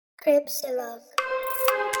Cripsilog.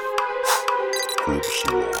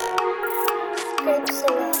 Cripsilog.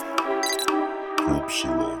 Cripsilog.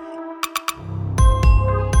 Cripsilog.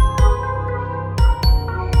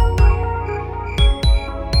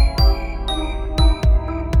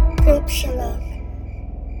 Cripsilog.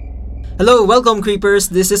 Hello, welcome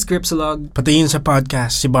creepers. This is Cripsilog. Patayin sa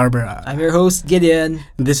podcast si Barbara. I'm your host Gideon,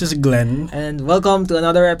 This is Glenn. and welcome to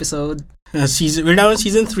another episode. We're now in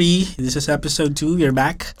season 3. This is episode 2. We're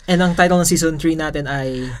back. And ang title ng season 3 natin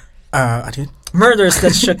ay Ano yun? Murders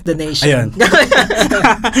That Shook the Nation. Ayun.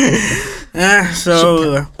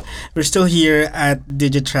 So, we're still here at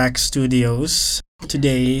Digitrack Studios.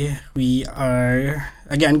 Today, we are,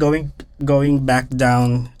 again, going back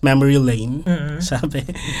down memory lane. Sabi.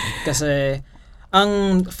 Kasi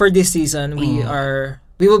for this season, we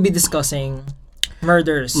will be discussing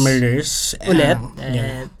murders yeah.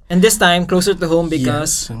 ulit. And this time closer to home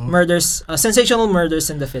because Yes. murders, sensational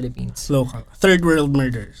murders in the Philippines. Local. Third world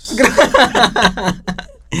murders.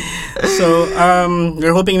 So,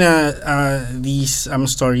 we're hoping na these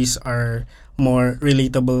stories are more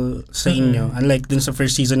relatable sa inyo. Unlike dun sa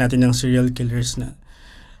first season natin ng serial killers na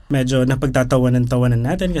medyo napagtatawanan-tawanan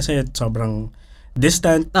natin kasi sobrang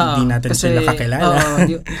distant, hindi natin Kasi, sila kakilala.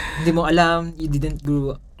 Hindi mo alam, you didn't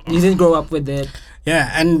grow up with it.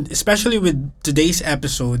 Yeah, and especially with today's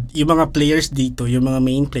episode, yung mga players dito, yung mga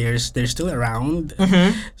main players, they're still around.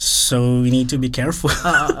 So, we need to be careful.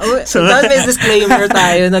 So, may disclaimer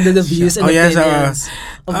tayo na the views and opinions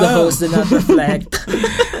of the host do not reflect.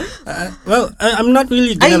 Well, I'm not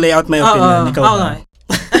really gonna lay out my opinion. Ikaw ba?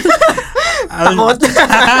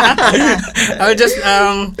 I'll just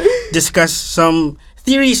discuss some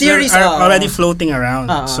theories that are already floating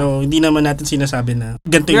around. So, hindi naman natin sinasabi na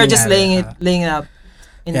ganito yung We're just nangyari. laying it out.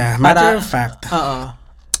 Matter of fact.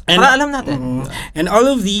 And, Para alam natin. And all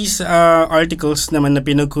of these articles naman na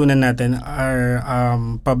pinagkunan natin are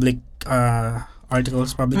public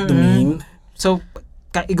articles, public domain. So,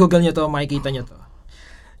 i-google nyo to, makikita nyo to.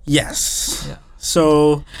 Yes. Yeah.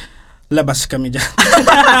 So, labas kami dyan.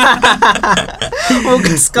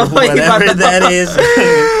 Hugas ka pa. Whatever that is.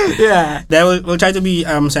 Yeah. We'll try to be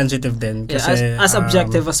sensitive then. Kasi, As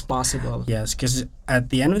objective as possible. Yes, because at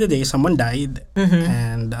the end of the day, someone died.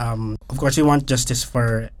 And of course, we want justice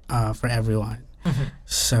for everyone.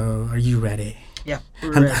 So, are you ready? Yeah,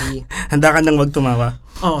 we're ready. Handa ka nang magtumawa?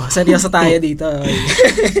 Oh, seryoso tayo dito.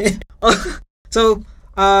 So,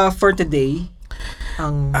 for today,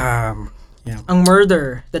 ang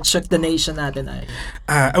murder that shook the nation natin ay...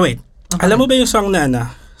 Wait. Okay. Alam mo ba yung song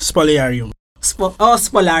na Spoliarium?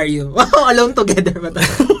 Spolarium. Alone Together ba ito?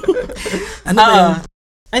 Ano ba yun?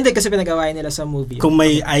 Hindi, kasi pinagawa nila sa movie. Kung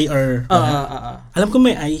may I or... Alam ko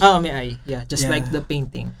may I. May I. Yeah, just like the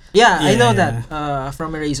painting. Yeah, I know that.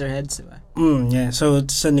 From Eraserheads, diba? Yeah, so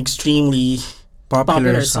it's an extremely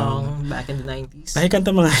popular song. Back in the 90s. Ay,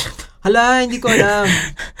 kanta mga... Hala, hindi ko alam.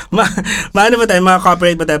 Maano ba tayo?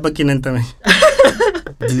 Mga-copyright ba tayo pag kinanta mo?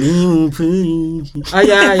 Yeah.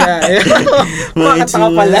 Makakata ka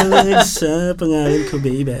pala. Sa pangalan ko,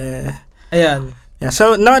 baby. Ayan. Yeah,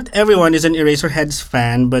 so not everyone is an Eraserheads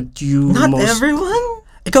fan, but you Not everyone?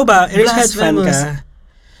 Ikaw ba? Eraserheads fan ka?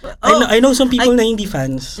 I know some people na hindi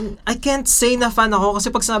fans. I can't say na fan ako kasi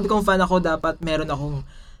pag sinabi kong fan ako, dapat meron akong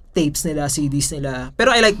tapes nila, CDs nila.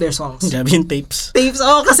 Pero I like their songs. Grabe yung tapes. Tapes?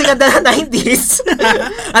 Kasi ganda na 90s.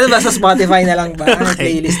 Ano ba, sa Spotify na lang ba?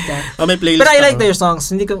 Okay. Playlist ka? May playlist Pero I like ako. their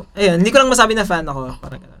songs. Hindi ko lang masabi na fan ako.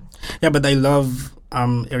 Parang ganun. Yeah, but I love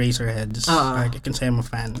Eraserheads. I can say I'm a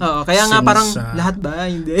fan. Kaya nga parang lahat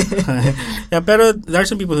ba? Hindi. Yeah, pero there are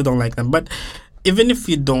some people who don't like them. But even if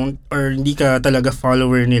you don't or hindi ka talaga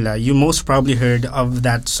follower nila, you most probably heard of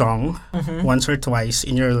that song once or twice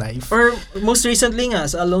in your life. Or most recently nga,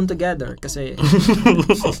 sa Alone Together. Kasi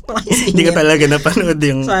Hindi ka talaga napanood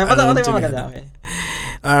yung Alone Together. Okay.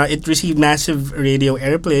 It received massive radio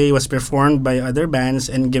airplay, was performed by other bands,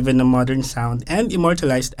 and given a modern sound, and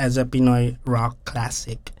immortalized as a Pinoy rock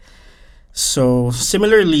classic. So,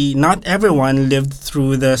 similarly, not everyone lived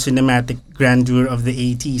through the cinematic grandeur of the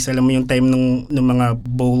 80s. Alam mo yung time nung mga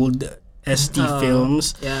bold ST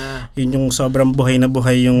films. Yeah. Yun yung sobrang buhay na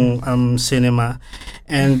buhay yung cinema.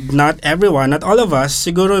 And not everyone, not all of us,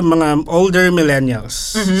 siguro yung mga older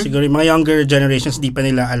millennials, siguro yung mga younger generations, di pa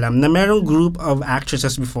nila alam na merong group of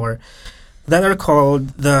actresses before that are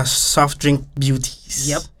called the soft drink beauties.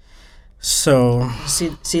 Yep. So,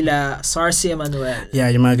 Sila Sarcy Emanuel.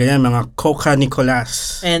 Yeah, yung mga ganyan, mga Coca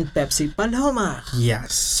Nicolas. And Pepsi Paloma.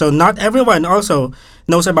 Yes. So, not everyone also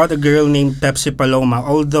knows about a girl named Pepsi Paloma,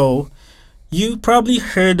 although you probably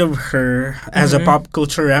heard of her as a pop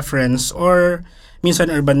culture reference or minsan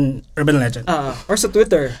urban legend. Or sa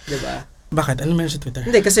Twitter, di ba? Bakit? Ano meron sa Twitter?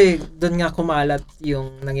 Hindi, kasi doon nga kumalat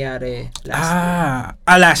yung nangyari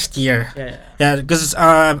Last year. Yeah. Yeah, because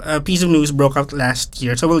a piece of news broke out last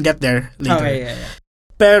year. So we'll get there later. Okay, yeah.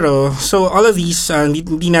 Pero, so all of these,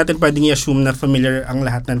 hindi natin pwedeng i-assume na familiar ang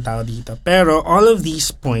lahat ng tao dito. Pero all of these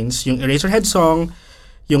points, yung Eraserhead song,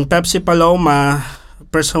 yung Pepsi Paloma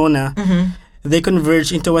persona, they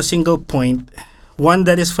converge into a single point. One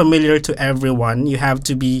that is familiar to everyone. You have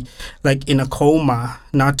to be like in a coma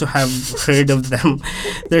not to have heard of them.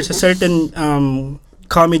 There's a certain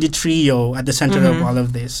comedy trio at the center of all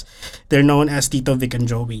of this. They're known as Tito, Vic, and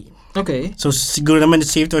Joey. Okay. So siguro naman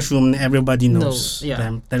it's safe to assume na everybody knows yeah.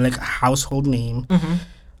 them. They're like a household name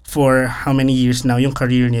for how many years now yung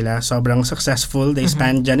career nila. Sobrang successful. They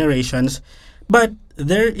span generations. But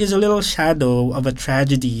there is a little shadow of a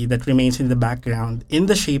tragedy that remains in the background in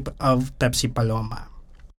the shape of Pepsi Paloma.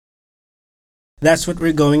 That's what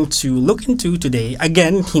we're going to look into today.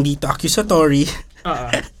 Again, hindi to accusatory.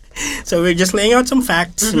 So we're just laying out some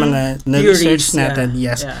facts, mga na-research natin.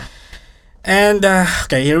 Yes. Yeah. And,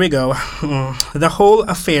 okay, here we go. The whole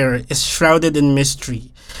affair is shrouded in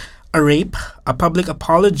mystery. A rape, a public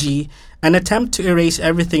apology, an attempt to erase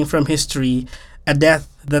everything from history, a death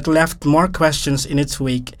that left more questions in its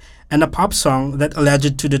wake, and a pop song that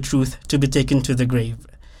alleged to the truth to be taken to the grave.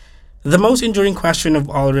 The most enduring question of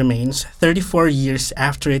all remains, 34 years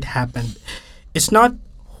after it happened. It's not,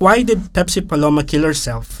 why did Pepsi Paloma kill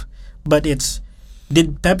herself? But it's,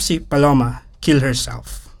 did Pepsi Paloma kill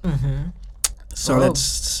herself? So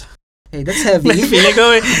let's... Hey, that's heavy. Feeling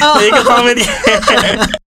ko comedy.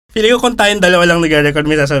 Feeling ko kung tayong dalawa lang nag-record,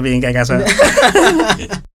 may sasabihin kay kaso.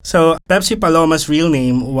 So, Pepsi Paloma's real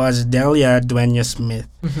name was Delia Dueñas Smith.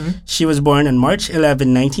 She was born on March 11,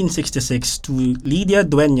 1966 to Lydia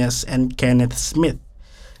Dueñas and Kenneth Smith.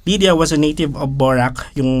 Lydia was a native of Borac,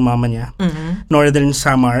 yung mama niya, Northern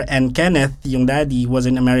Samar, and Kenneth, yung daddy, was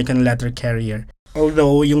an American letter carrier.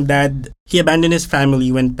 Although yung dad, he abandoned his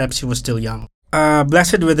family when Pepsi was still young.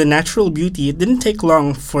 Blessed with a natural beauty, it didn't take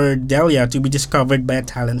long for Delia to be discovered by a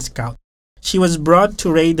talent scout. She was brought to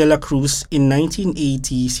Ray De La Cruz in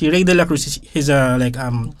 1980. Si Ray De La Cruz, he's a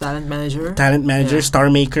talent manager, yeah. Star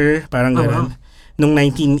maker, parang ganun. Noong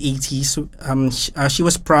 1980s, she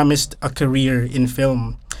was promised a career in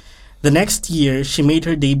film. The next year, she made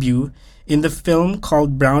her debut in the film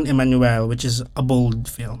called Brown Emmanuel, which is a bold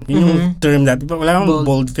film. Yun yung term dati. Wala akong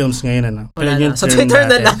bold films ngayon, ano? Wala na. Sa Twitter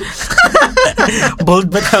na lang. Bold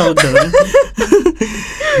ba tawag doon?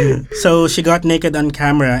 So, she got naked on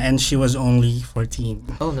camera and she was only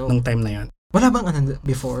 14. Oh, no. Nung time na yun. Wala bang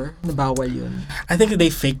before? Nabawal yun? I think they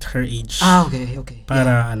faked her age. Okay.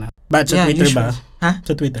 Para Ba, sa Twitter ba? Ha?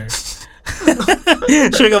 Sa Twitter.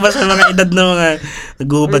 Sure ka ba sa mga edad na mga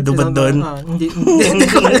nag-ubad-ubad doon? Hindi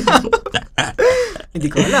ko alam. Hindi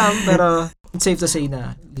ko alam, pero it's safe to say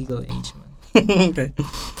na legal age man. Okay.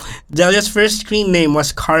 Delia's first screen name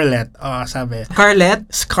was Scarlett. Sabi. Scarlett?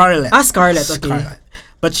 Scarlett. Scarlett, okay. Scarlett.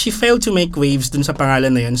 But she failed to make waves dun sa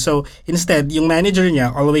pangalan na yun. So, instead, yung manager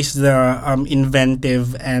niya, always the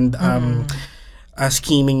inventive and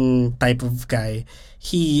scheming type of guy,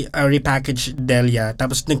 he repackaged Delia.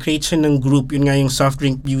 Tapos, nag-create siya ng group, yun nga yung soft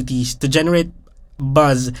drink beauties, to generate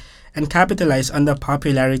buzz and capitalize on the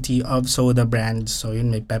popularity of soda brands. So,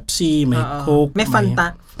 yun, may Pepsi, may Coke. May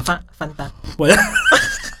Fanta. Fanta. Wala.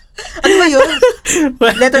 Ano ba yun?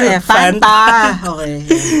 Letter F. Fanta. Okay.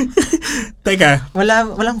 Teka.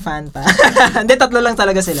 Walang Fanta. Hindi, tatlo lang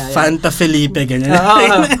talaga sila. Fanta Felipe, ganyan.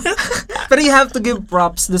 Pero you have to give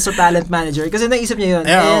props sa talent manager kasi naisip niya yun.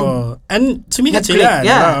 And sumikat sila.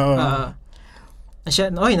 Yeah.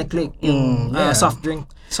 Nag-click yung soft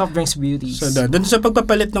drinks beauties. So, doon sa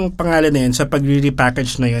pagpapalit ng pangalan na yun, sa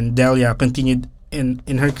pag-repackage na yun, Delia continued in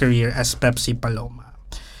her career as Pepsi Paloma.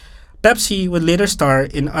 Pepsi would later star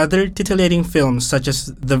in other titillating films such as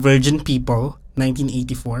The Virgin People,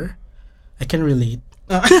 1984. I can relate.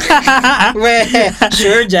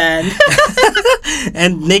 Sure, Jan.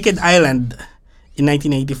 And Naked Island in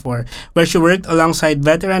 1984, where she worked alongside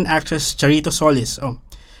veteran actress Charito Solis.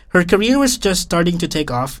 Her career was just starting to take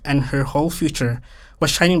off, and her whole future was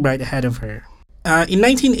shining bright ahead of her. In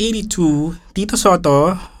 1982, Tito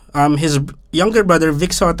Soto, his younger brother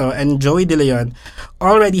Vic Soto, and Joey De Leon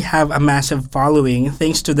already have a massive following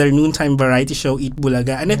thanks to their noontime variety show Eat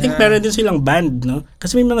Bulaga. And I think meron din silang band, no?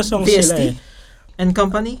 Kasi may mga songs VST? sila eh. And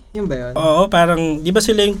Company? Yung ba yun? Oo, parang, di ba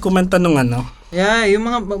sila yung kumanta nung ano? Yeah, yung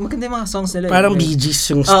mga, maganda yung mga songs nila. Parang Bee Gees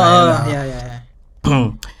yung style.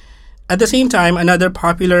 Yeah. At the same time, another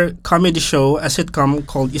popular comedy show, a sitcom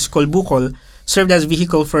called Iskol Bukol, served as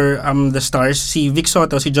vehicle for the stars, si Vic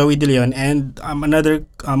Soto, si Joey De Leon, and another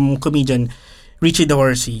comedian, Richie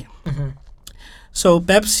DeHorsey. Mhm. So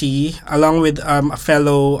Pepsi, along with a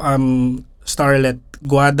fellow starlet,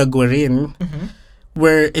 Guada Guarin, Mhm.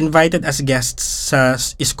 were invited as guests sa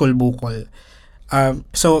Iskol Bukol.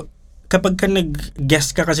 So, kapag ka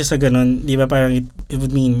nag-guest ka kasi sa ganun, di ba parang it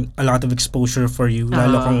would mean a lot of exposure for you,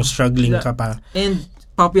 lalo kung struggling ka pa. And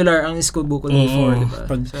popular ang Iskol Bukol before, di ba?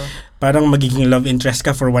 Pag- So, Parang magiging love interest ka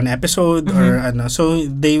for one episode or ano. So,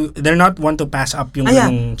 they're not one to pass up yung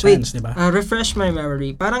ganung chance, di ba? refresh my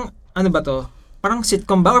memory. Parang, ano ba to? Parang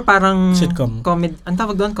sitcom ba? Or parang... Sitcom. Ang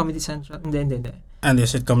tawag doon? Comedy Central? Hindi. Hindi,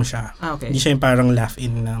 sitcom siya. Okay. Hindi siya yung parang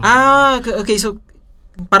laugh-in na... Okay. So,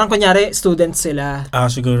 parang kunyari, students sila.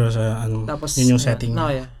 siguro sa ano, Tapos, yun yung setting. No,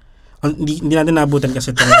 yeah. Hindi natin naabutan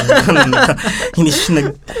kasi ito. hindi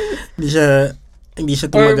siya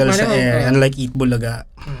tumagal Or, sa air, unlike Eat Bulaga.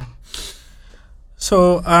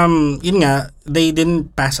 So, yun nga, they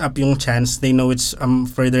didn't pass up yung chance. They know it's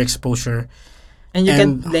further exposure. And you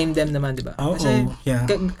can't blame them naman, di ba? Oo, Kasi, yeah.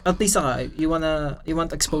 at least you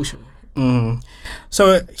want exposure.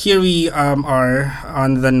 So, here we are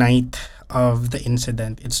on the night of the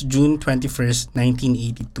incident. It's June 21st,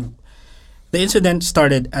 1982. The incident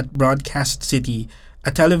started at Broadcast City,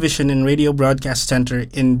 a television and radio broadcast center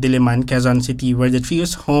in Diliman, Quezon City, where the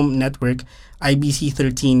trio's home network, IBC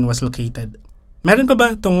 13, was located. Meron pa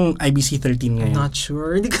ba itong IBC 13 I'm ngayon? not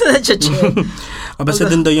sure. Hindi ko na check. Basta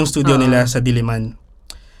dun daw yung studio nila sa Diliman.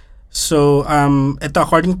 So, ito,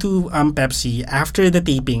 according to Pepsi, after the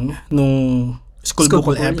taping nung School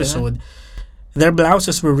Bukol episode, their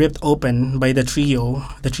blouses were ripped open by the trio.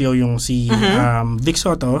 The trio yung si Vic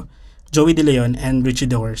Soto, Joey De Leon, and Richie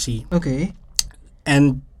DeHorsey. Okay.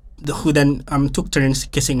 And who then took turns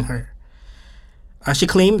kissing her. She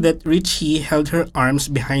claimed that Richie held her arms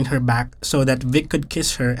behind her back so that Vic could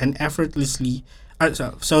kiss her effortlessly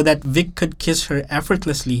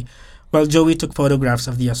while Joey took photographs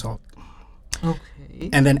of the assault.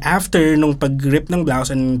 Okay. And then after nung pag-rip ng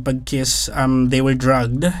blouse and pag-kiss, they were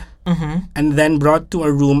drugged and then brought to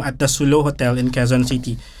a room at the Sulo Hotel in Quezon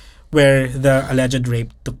City where the alleged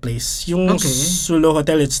rape took place. Yung Sulo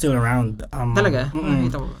Hotel, it's still around. Talaga?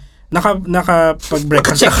 Nakita mo ba?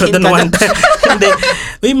 Nakapag-breakfast ako doon one time. Hindi.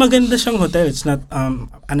 Uy, maganda siyang hotel. It's not,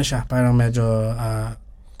 ano siya, parang medyo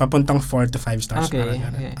papuntang 4 to 5 stars. Okay,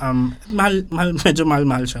 Parang, medyo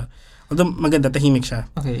mahal siya. Although maganda, tahimik siya.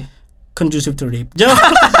 Okay. Conducive to rape.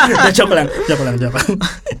 Joke lang.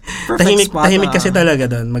 Tahimik kasi talaga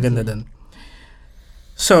doon. Maganda doon.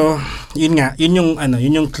 So, yun yung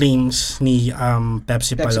claims ni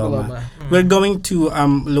Pepsi Paloma. We're going to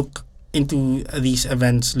look into these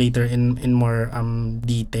events later in more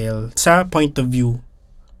detail sa point of view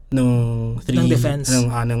ng defense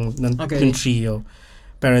ng trio.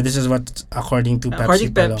 Pero this is what according to Pepsi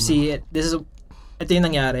according Paloma. Pepsi, ito yung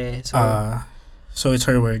nangyari. So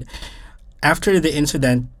it's her word. After the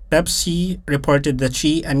incident, Pepsi reported that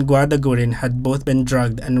she and Guada Gurin had both been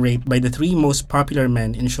drugged and raped by the three most popular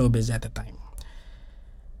men in showbiz at the time.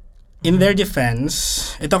 In their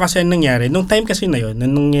defense, ito kasi nangyari, nung time kasi na yun,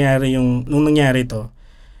 nung nangyari to,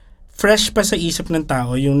 fresh pa sa isip ng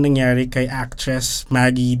tao yung nangyari kay actress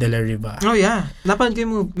Maggie De La Riva. Oh yeah. Napanood ko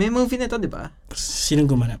yung movie. May movie na to, di ba? Sinong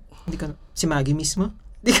gumanap? Si Maggie mismo?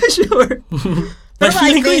 Hindi ka sure. But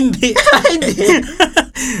feeling ko hindi. Hindi.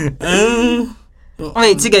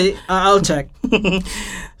 Wait, sige. I'll check.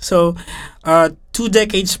 So, 2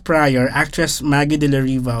 decades prior, actress Maggie De La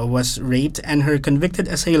Riva was raped and her convicted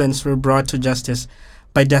assailants were brought to justice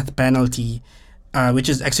by death penalty, which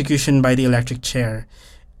is execution by the electric chair.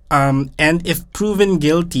 And if proven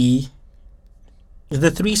guilty,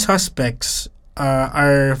 the 3 suspects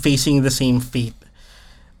are facing the same fate.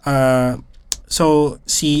 So,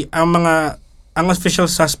 ang official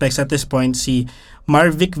suspects at this point, si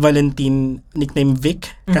Marvic Valentin, nickname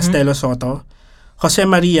Vic Castelo Soto, Jose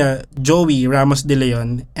Maria Joey Ramos De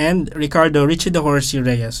Leon, and Ricardo Richie DeHorsey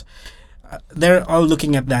Reyes. They're all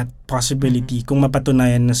looking at that possibility kung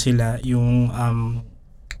mapatunayan na sila yung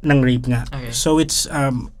ng rape nga. Okay. So it's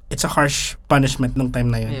a harsh punishment nung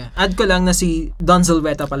time na yun. Yeah. Add ko lang na si Don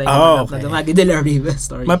Zulueta pala yung okay. na Maggie De La Riva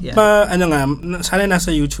story. Sana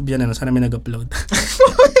nasa YouTube yan, sana may nag-upload.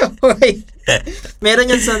 Wait.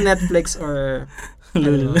 Meron yan sa Netflix or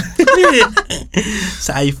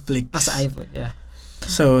sa iFlix. Sa iPhone, yeah.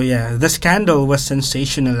 So yeah, the scandal was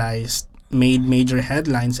sensationalized, made major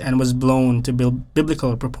headlines, and was blown to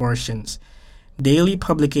biblical proportions. Daily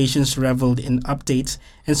publications reveled in updates,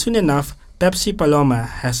 and soon enough, Pepsi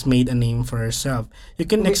Paloma has made a name for herself. You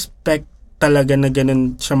can expect talaga na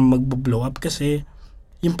ganun siya mag-blow up kasi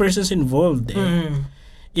yung persons involved eh. Mm.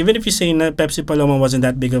 Even if you say na Pepsi Paloma wasn't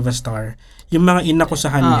that big of a star, yung mga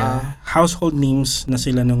inakusahan niya, household names na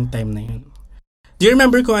sila nung time na yun. Do you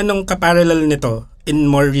remember kung anong kaparallel nito in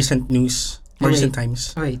more recent news? More recent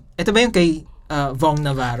times? Wait, ito ba yung kay Vong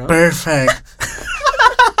Navarro? Perfect.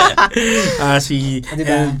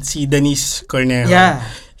 Diba? Si Denise Cornejo. Yeah.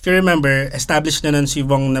 If you remember, established na nun si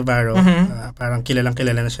Vong Navarro. Parang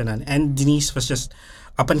kilalang-kilala na siya nun. And Denise was just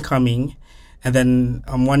up and coming. And then,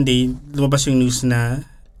 one day, lumabas yung news na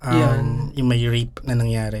yung may rape na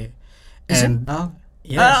nangyari. Is And,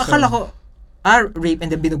 it? yeah, akala ko, rape and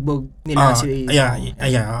then binugbog nila si...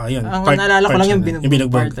 yun. Ang naalala ko lang yung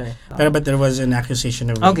binugbog. Part, Pero but there was an accusation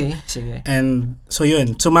of rape. Okay, sige. And, so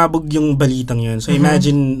yun, sumabog yung balitang yun. So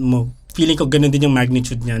imagine mo, feeling ko ganun din yung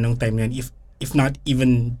magnitude niya nung time yun, if not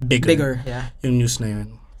even bigger. Yeah. Yung news na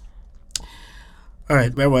yun.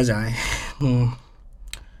 Alright, where was I?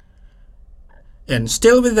 And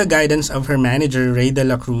still with the guidance of her manager, Ray De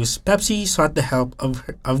La Cruz, Pepsi sought the help of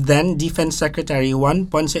then Defense Secretary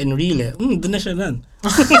Juan Ponce Enrile. Doon na siya nun.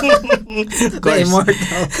 The immortal.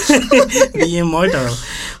 The immortal.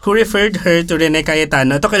 Who referred her to Rene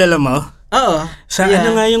Cayetano. Ito kilala mo? Oo. Sa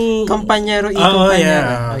ano nga yung... Kompanyero.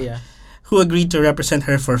 Yeah. Who agreed to represent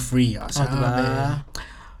her for free. Diba?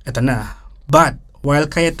 Ito na. But, while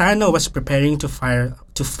Cayetano was preparing to file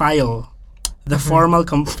the formal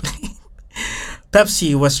complaint,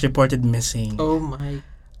 Pepsi was reported missing. Oh my God.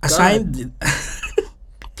 Assigned...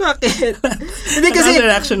 Bakit? Hindi kasi,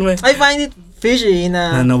 reaction mo? I find it fishy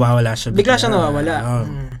na nawawala siya. Bigla siya nawawala.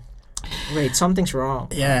 Wait, something's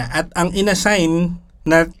wrong. Yeah, at ang inassign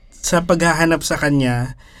na sa paghahanap sa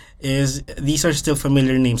kanya is, these are still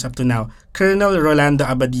familiar names up to now. Colonel Rolando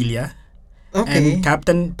Abadilla. Okay. And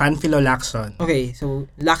Captain Panfilo Lacson. Okay, so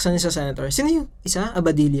Lacson is a senator. Sino yung isa?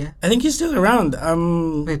 Abadilla? I think he's still around.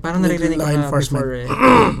 Wait, parang naririnig ko law na enforcement. before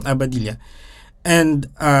Abadilla.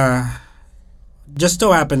 And just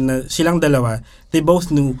so happened na silang dalawa, they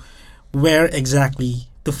both knew where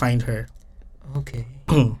exactly to find her. Okay.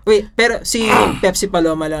 Wait, pero si Pepsi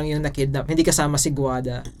Paloma lang yung nakidnap. Hindi kasama si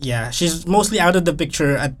Guada. Yeah, she's mostly out of the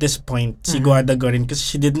picture at this point, si Guada Gorin, because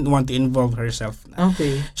she didn't want to involve herself.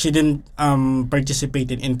 Okay. She didn't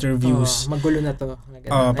participate in interviews. Magulo na to.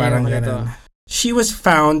 Parang ganun. She was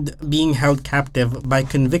found being held captive by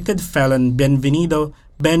convicted felon Benvenido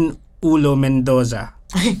Ben Ulo Mendoza.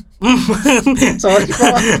 Sorry po.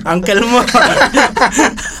 Uncle mo.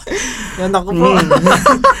 Yan ako po.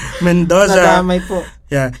 Mendoza. Nadamay po.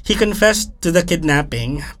 Yeah, he confessed to the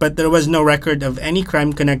kidnapping, but there was no record of any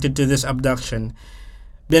crime connected to this abduction.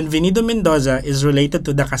 Benvenido Mendoza is related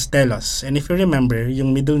to the Castelos. And if you remember,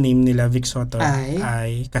 yung middle name nila, Vic Soto,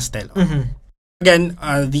 ay Castelo. Again,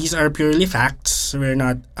 these are purely facts. We're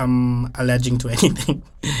not alleging to anything.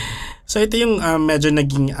 So ito yung medyo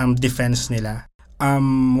naging defense nila.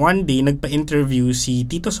 One day, nagpa-interview si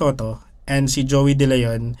Tito Soto and si Joey De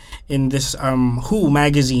Leon in this Who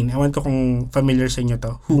magazine. Ewan ko kung familiar sa inyo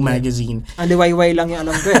to. Who magazine. Liwayway lang yung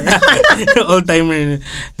alam ko eh. Old-timer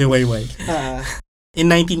liwayway. In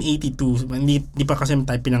 1982, hindi pa kasi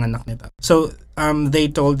tayo pinanganak nito. So, they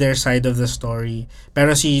told their side of the story.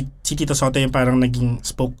 Pero si Tito Soto yung parang naging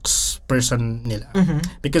spokesperson nila.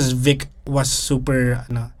 Because Vic was super,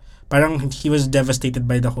 parang he was devastated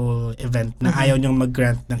by the whole event na ayaw niyang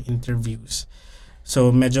mag-grant ng interviews.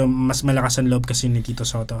 So, medyo mas malakas ang loob kasi ni Tito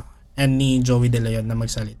Soto and ni Joey De Leon na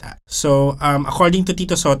magsalita. So, according to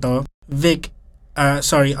Tito Soto, the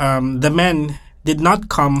men did not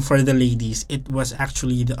come for the ladies. It was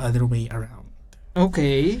actually the other way around.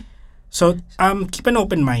 Okay. So, keep an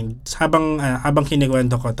open mind habang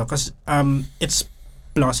kinikwento ko to kasi it's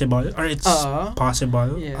plausible or it's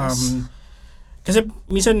possible. Yes. Kasi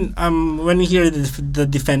minsan when we hear the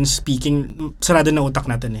defense speaking, sarado na utak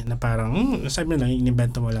natin na parang sabi na lang,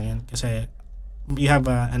 inimbento mo lang yan kasi you have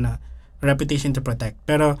a reputation to protect.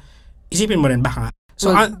 Pero isipin mo rin baka. So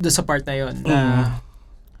doon sa part na yun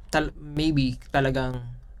maybe talagang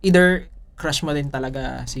either crush mo din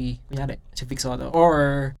talaga si Vic Soto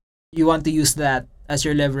or you want to use that as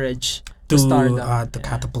your leverage to stardom. To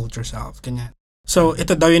catapult yourself. Ganyan. So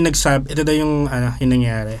ito daw yung yung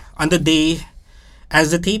nangyari. On the day as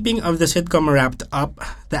the taping of the sitcom wrapped up,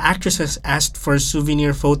 the actresses asked for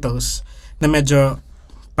souvenir photos na medyo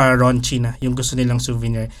raunchy na yung gusto nilang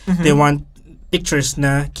souvenir. They want pictures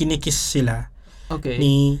na kinikiss sila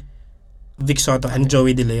ni Vic Soto and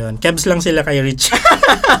Joey De Leon. Kebs lang sila kay Rich.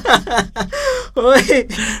 Uy,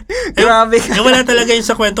 grabe ka. Wala talaga yun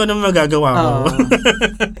sa kwento na magagawa ko. Oo.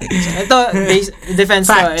 Ito, defense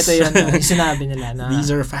ko, Facts. ito yun, yung sinabi nila na.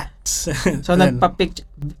 These are facts. So, Yan.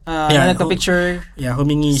 nagpa-picture. Yeah,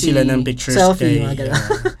 humingi Si sila ng pictures selfie, kay... mga ganun.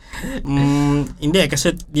 Hindi,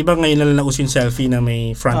 kasi di ba ngayon lang nauso yung selfie na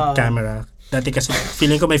may front Oo. camera. Dati kasi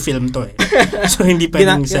feeling ko may film to eh. So hindi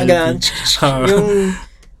pwedeng selfie. Oo. Yung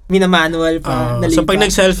minamanual pa, So pag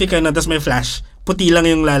nag-selfie ka na tapos may flash, puti lang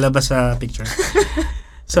yung lalabas sa picture.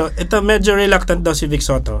 So ito medyo reluctant daw si Vic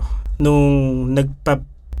Soto nung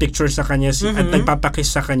nagpa-picture sa kanya at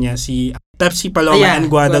nagpapakiss sa kanya si Pepsi Paloma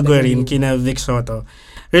and Guada Guerin kina Vic Soto.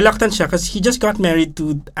 Reluctant siya kasi he just got married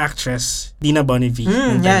to actress Dina Bonnevie.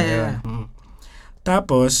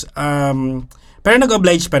 Tapos, pero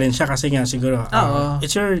nag-oblige pa rin siya kasi nga siguro,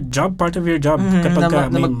 it's your job, part of your job kapag ka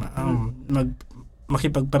may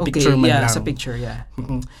makipagpa-picture man lang. Sa picture,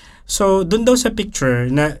 So, dun daw sa picture,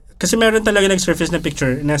 na kasi meron talaga nag-surface na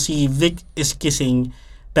picture na si Vic is kissing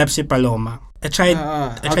Pepsi Paloma. I tried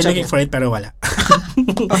looking for it pero wala.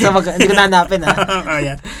 Hindi ko nahanapin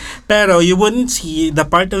Yeah. Pero you wouldn't see the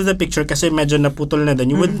part of the picture kasi medyo naputol na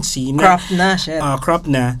doon. You wouldn't see na crop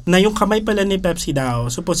na yung kamay pala ni Pepsi daw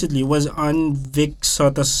supposedly was on Vic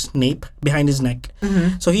Soto's nape behind his neck.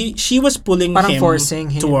 So she was pulling parang him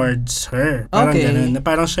forcing him towards her. Parang ganun. Na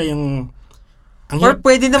parang siya yung or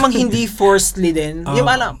pwede namang hindi forcedly din. Di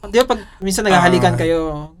ba pag minsan naghahalikan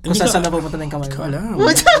kayo kung saan na pupunta na yung kamay mo? Alam.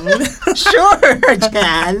 Sure,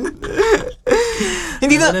 Jan.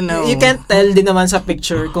 Hindi you can't tell din naman sa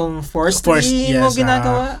picture kung forcedly mo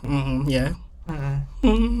ginagawa. Yeah.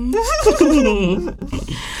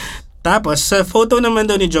 Tapos, sa photo naman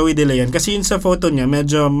daw ni Joey De Leon, kasi yun sa photo niya,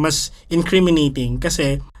 medyo mas incriminating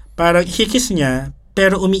kasi parang hikis niya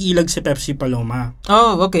pero umiilag si Pepsi Paloma.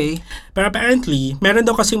 Oh, okay. Pero apparently, meron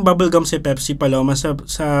daw kasing bubblegum si Pepsi Paloma sa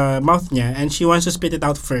mouth niya and she wants to spit it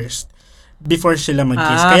out first before sila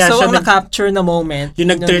mag-kiss. Kaya so siya ang na-capture na moment, yung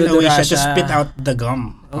nag-turn away siya to spit out the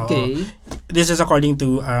gum. Okay. This is according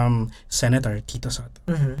to Senator Tito Soto.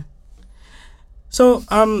 So,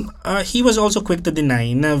 he was also quick to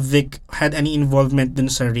deny na Vic had any involvement dun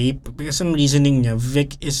sa rape because ang reasoning niya,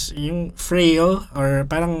 Vic is yung frail or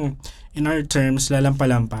parang in our terms,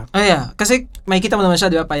 lalampa-lampa. Yeah. Kasi makikita mo naman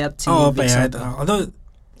siya, di ba? Payat si Oo, Vic payat. Soto. Although,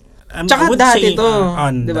 tsaka dati to,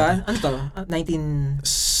 di ba? Dati. Ano to?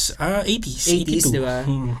 80s. 80s, di ba?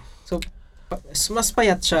 So, mas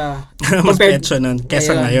payat siya. Mas payat siya nun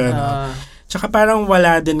kesa ngayon. Tsaka parang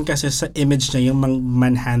wala din kasi sa image niya yung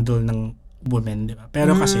manhandle ng women, di ba?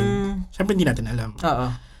 Pero kasi, syempre hindi natin alam. Oo.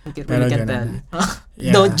 Pero can ganun. tell.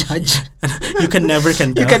 Don't judge. You can never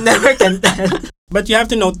can tell. You can never can tell. But you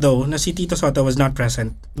have to note though, na si Tito Soto was not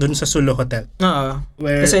present dun sa Sulu Hotel. Oo.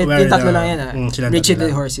 Kasi yung tatlo lang yan Richie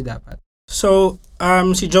De Horsey dapat. So,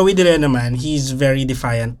 si Joey De Leon naman, he's very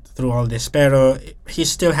defiant through all this. Pero he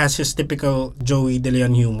still has his typical Joey De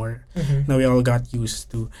Leon humor na we all got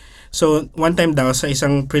used to. So, one time daw, sa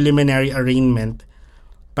isang preliminary arraignment,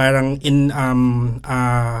 parang in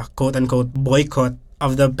quote-unquote boycott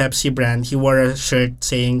of the Pepsi brand, he wore a shirt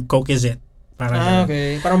saying, Coke is it. Parang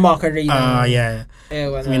okay. Parang mockery na. Yeah.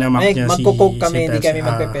 Minamak niya magko-Coke kami, hindi kami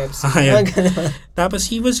magpe-Pepsi.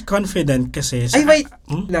 Tapos he was confident kasi wait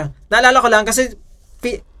lang. Naalala ko lang kasi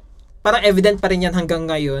parang evident pa rin yan hanggang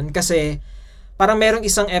ngayon kasi parang merong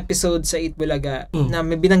isang episode sa Eat Bulaga na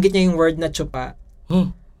may binanggit niya yung word na chupa.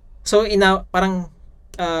 So parang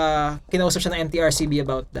kinausap siya ng MTRCB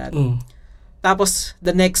about that. Tapos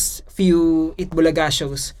the next few Eat Bulaga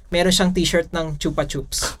shows, meron siyang t-shirt ng Chupa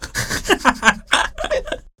Chups.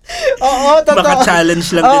 Oo, totoo. Baka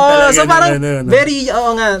challenge lang din talaga. So parang very,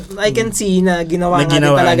 I can see na ginawa din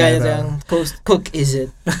talaga yung Coke is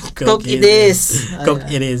it. Coke it is. Coke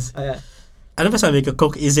it is. Ano ba sabi ko?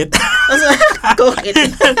 Coke is it? Coke it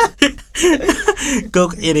is.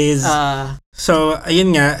 Coke it is. So,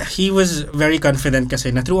 ayun nga, he was very confident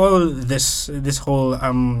kasi na through all this whole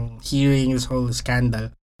hearing, this whole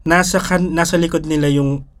scandal, nasa likod nila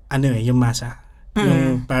yung yung masa.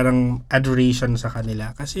 Yung parang adoration sa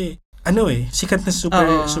kanila kasi sikat na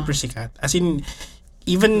super sikat. As in,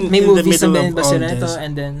 even may in the movies middle na of ba all sila this. Nito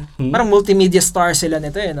and then parang multimedia star sila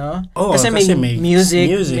nito no? Kasi may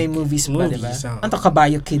music, may movies pa, diba? Ang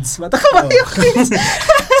Kabayo Kids ba? Kabayo Kids!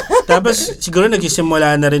 Tapos siguro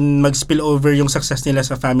nagsisimula na rin mag-spill over yung success nila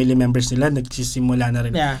sa family members nila. Nagsisimula na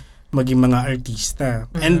rin maging mga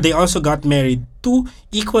artista. And they also got married to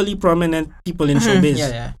equally prominent people in showbiz.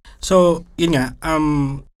 So, yun nga,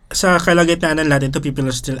 sa kalagitnaan ng lahat ito, people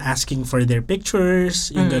are still asking for their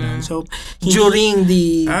pictures, yung ganun. So, during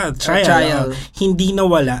the trial, hindi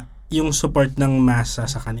nawala yung support ng masa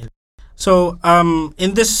sa kanila. So,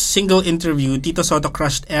 in this single interview, Tito Soto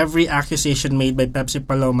crushed every accusation made by Pepsi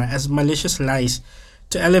Paloma as malicious lies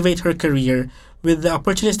to elevate her career, with the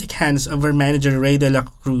opportunistic hands of her manager Ray De La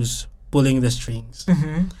Cruz pulling the strings.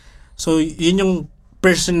 So, yun yung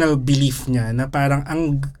personal belief niya na parang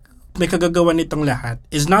ang may kagagawa nitong lahat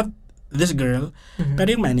is not this girl,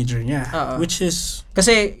 pero yung manager niya. Which is...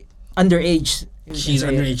 Kasi underage. She's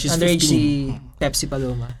underage. She's underage 15. si Pepsi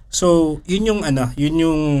Paloma. So, yun yung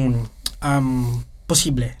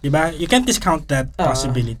posible, 'di ba? You can't discount that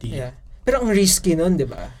possibility. Yeah. Pero ang risky nun, 'di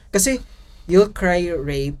ba? Kasi you'll cry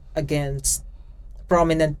rape against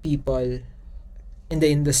prominent people in the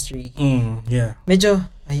industry. Yeah. Medyo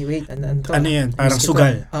wait, ano to? Ano yan? Parang Risky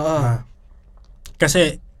sugal. to. Oo.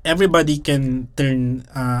 Kasi everybody can turn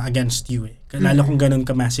against you eh. Lalo kung ganun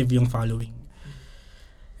ka-massive yung following.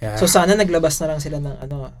 Yeah. So sana naglabas na lang sila ng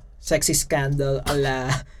sexy scandal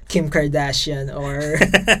ala Kim Kardashian or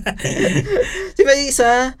di ba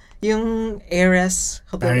isa yung heiress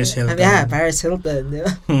Paris Hilton. Yeah, Paris Hilton, di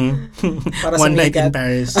ba? Para One night in sikat.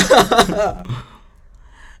 Paris.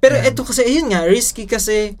 Pero ito kasi yun nga risky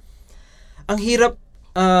kasi ang hirap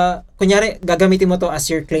kunyari gagamitin mo to as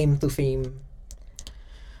your claim to fame.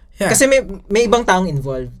 Yeah. Kasi may ibang taong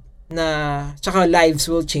involved na tsaka lives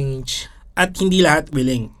will change. At hindi lahat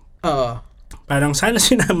willing. Oo. Parang sana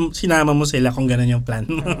sinama mo sila kung ganun yung plan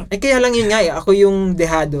mo. Kaya lang yun nga ako yung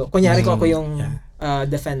dehado. Kunyari ko ako yung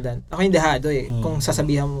defendant. Ako yung dehado kung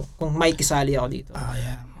sasabihan mo, kung may kisali ako dito.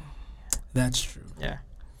 Yeah. That's true. Yeah.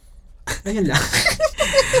 Ayun lang.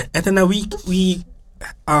 Eto na, we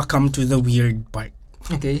come to the weird part.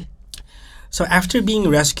 Okay. So after being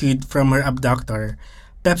rescued from her abductor,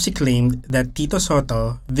 Pepsi claimed that Tito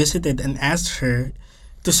Soto visited and asked her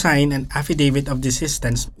to sign an affidavit of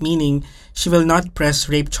desistance, meaning she will not press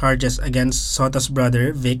rape charges against Soto's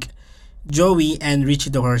brother, Vic, Joey, and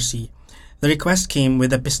Richie DeHorsey. The request came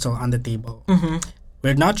with a pistol on the table.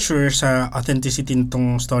 We're not sure sa authenticity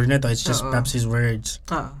nitong story na to. It's just Pepsi's words.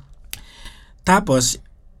 Tapos,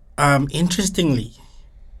 interestingly,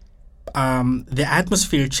 the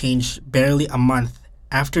atmosphere changed barely a month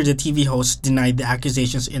after the TV host denied the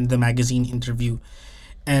accusations in the magazine interview.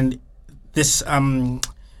 And this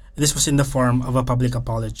was in the form of a public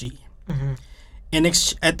apology.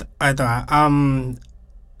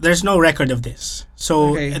 There's no record of this.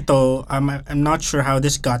 So, ito, I'm not sure how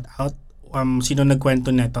this got out. Sino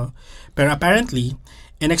nagkwento neto. Pero apparently,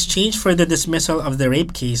 in exchange for the dismissal of the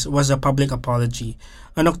rape case was a public apology.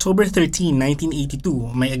 On October 13,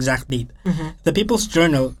 1982, my exact date, the People's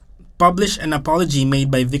Journal published an apology made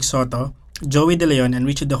by Vic Soto, Joey De Leon, and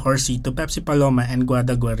Richie DeHorsey to Pepsi Paloma and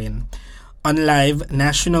Guada Guarin. On live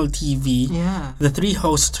national TV, the three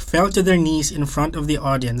hosts fell to their knees in front of the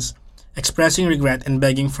audience, expressing regret and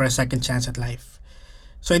begging for a second chance at life.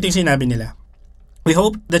 So ito yung sinabi nila. We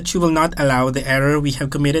hope that you will not allow the error we have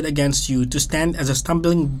committed against you to stand as a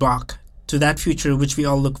stumbling block to that future which we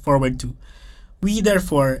all look forward to. We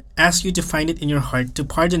therefore ask you to find it in your heart to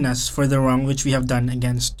pardon us for the wrong which we have done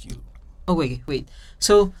against you. Oh, wait.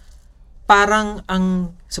 So, parang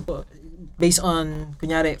based on,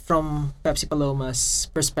 kunyari, from Pepsi Paloma's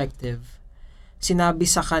perspective, sinabi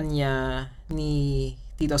sa kanya ni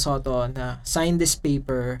Tito Soto na sign this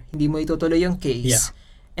paper, hindi mo itutuloy yung case,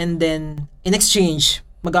 and then, in exchange,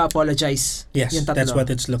 mag-apologize. Yes, yung tatlo. that's what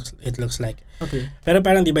it looks like. Okay. Pero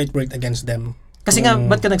parang di ba it worked against them? Kasi nga,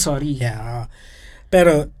 ba't ka nag-sorry? Yeah.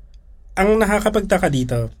 Pero, ang nakakapagtaka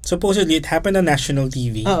dito, supposedly it happened on national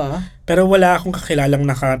TV. Pero wala akong kakilalang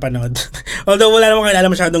nakapanood. Although wala namang kakilala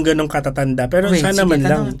masyadong ganong katatanda. Pero sana man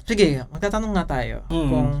lang. Sige, magtatanong nga tayo.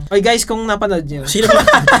 Guys, kung napanood nyo. Sino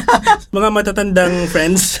mga matatandang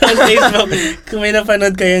friends on Facebook, kung may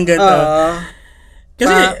napanood kayong gato.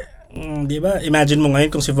 Kasi, di ba, imagine mo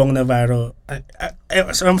ngayon kung si Vong Navarro,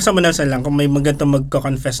 sa manalsan lang, kung may magandang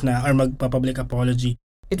magko-confess na or magpa-public apology.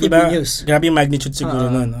 It would be news. Grabe yung magnitude siguro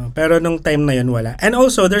nun. Pero nung time na yun, wala. And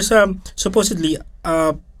also, there's supposedly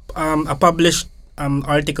a published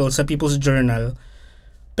article sa People's Journal,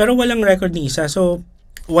 pero walang record ni isa. So,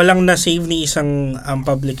 walang na-save ni isang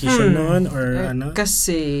publication nun or ano?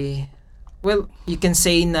 Kasi, well, you can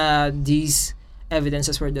say na these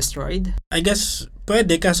evidences were destroyed. I guess,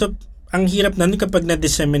 pwede. Kaso, ang hirap na nun kapag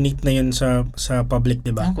na-disseminate na yun sa public,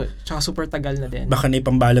 di ba? Okay. Tsaka super tagal na din. Baka na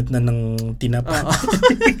ipambalot na ng tinap.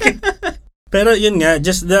 Pero yun nga,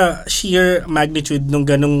 just the sheer magnitude ng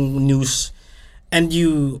ganong news and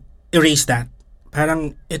you erase that.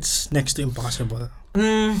 Parang it's next to impossible.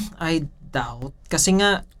 I doubt. Kasi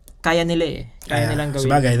nga, kaya nila eh. Kaya nilang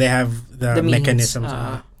gawin. Sabagay, they have the means, mechanisms.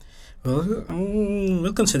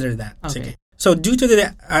 We'll consider that. Okay. Sige. So, due to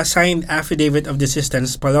the signed affidavit of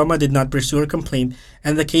desistance, Paloma did not pursue her complaint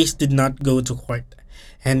and the case did not go to court.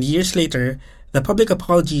 And years later, the public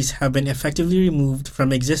apologies have been effectively removed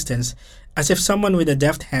from existence as if someone with a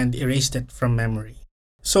deft hand erased it from memory.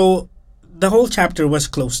 So, the whole chapter was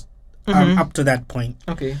closed up to that point.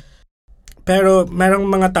 Okay. Pero merong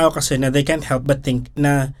mga tao kasi na they can't help but think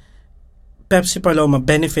na Pepsi Paloma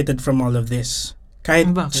benefited from all of this.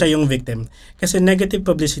 Kahit Bakit? siya yung victim. Kasi negative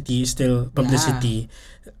publicity is still publicity.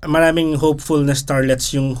 Maraming hopeful na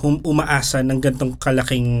starlets yung umaasa ng gantong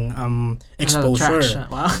kalaking exposure.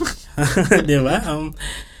 Wow. Diba?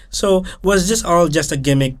 So, was this all just a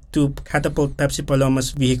gimmick to catapult Pepsi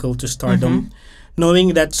Paloma's vehicle to stardom?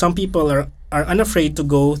 Knowing that some people are unafraid to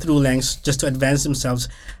go through lengths just to advance themselves,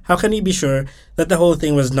 how can we be sure that the whole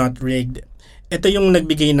thing was not rigged? Ito yung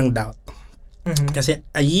nagbigay ng doubt. Kasi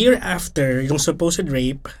a year after yung supposed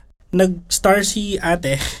rape, nag-star si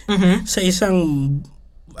ate sa isang,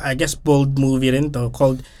 I guess, bold movie rin to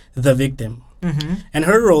called The Victim. And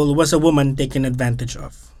her role was a woman taken advantage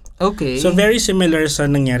of. Okay. So very similar sa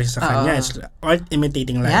nangyari sa kanya. It's art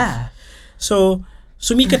imitating life. Yeah. So,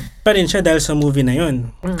 sumikat pa rin siya dahil sa movie na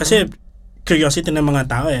yun. Kasi curiosity ng mga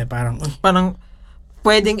tao parang, Parang,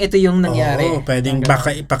 pwedeng ito yung nangyari. Pwedeng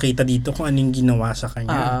baka ipakita dito kung anong ginawa sa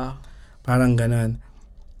kanya. Parang ganun.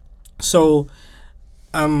 So,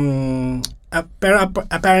 pero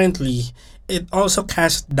apparently, it also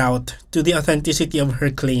cast doubt to the authenticity of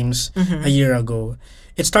her claims a year ago.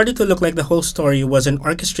 It started to look like the whole story was an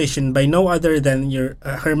orchestration by no other than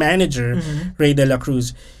her manager, Ray De La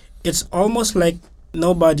Cruz. It's almost like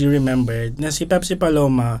nobody remembered na si Pepsi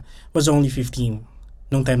Paloma was only 15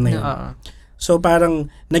 nung time na yun. So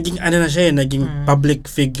parang naging na siya, naging public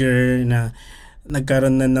figure na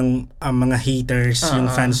nagkaroon na ng mga haters,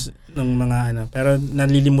 yung fans ng mga pero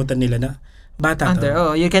nalilimutan nila na bata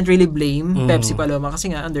to. You can't really blame Pepsi Paloma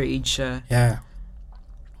kasi nga underage siya. Yeah.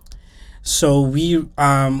 So we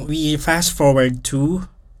fast forward to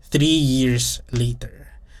 3 years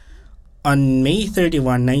later. On May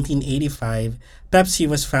 31, 1985, Pepsi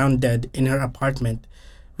was found dead in her apartment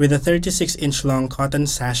with a 36-inch long cotton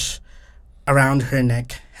sash around her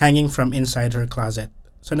neck hanging from inside her closet.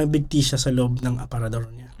 So nagbigti siya sa loob ng aparador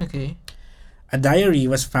niya. Okay. A diary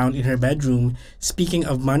was found in her bedroom speaking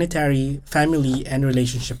of monetary, family, and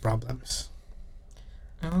relationship problems.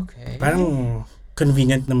 Okay. Parang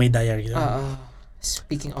convenient na may diary.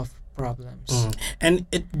 Speaking of problems. And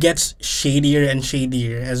it gets shadier and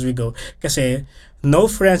shadier as we go. Kasi no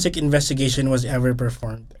forensic investigation was ever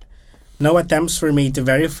performed. No attempts were made to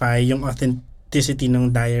verify yung authenticity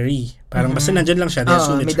ng diary. Parang basta nandyan lang siya.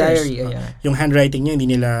 May diary. Yung handwriting niya,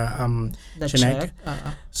 hindi nila check.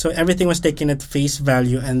 So everything was taken at face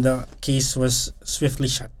value and the case was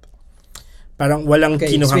swiftly shut. Parang walang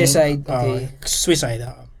kinuhang... Suicide. Suicide.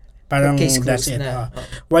 Parang case that's closed it. na.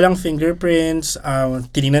 Walang fingerprints,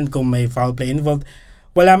 tinignan kung may foul play involved.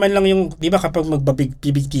 Wala man lang yung, di ba kapag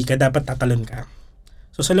magbibigti ka, dapat tatalon ka.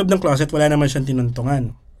 So sa loob ng closet, wala naman siyang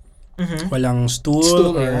tinuntungan. Walang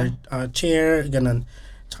stool or chair, ganun.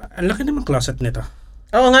 Tsaka, ang laki naman closet nito.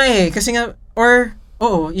 Oo nga kasi nga,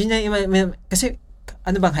 yun na, kasi,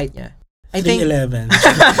 ano bang height niya? I think 3'11".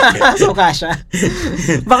 so kasha.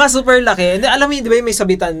 Baka super laki. Hindi, alam mo yun, di ba yung may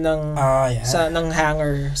sabitan ng ng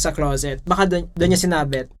hanger sa closet. Baka doon niya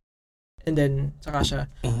sinabit. And then saka siya.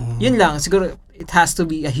 Yun lang, siguro it has to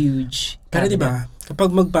be a huge. Pero di ba,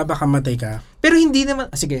 kapag magpapakamatay ka, pero hindi naman,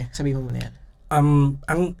 sige, sabihin mo muna yan.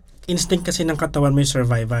 Ang instinct kasi ng katawan mo yung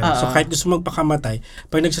survival. So kahit gusto magpakamatay,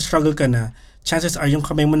 pag nagsastruggle ka na, chances are yung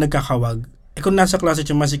kamay mo nagkakawag. Kung nasa closet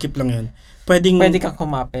yung masikip lang yun, pwede kang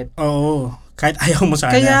kumapit. Oo. Kahit ayaw mo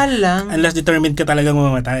sana. Kaya lang. Unless determined ka talagang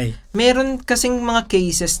mamatay. Meron kasing mga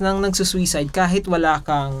cases ng nagsusuicide kahit wala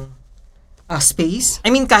kang space.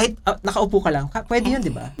 I mean, kahit nakaupo ka lang. Pwede yun,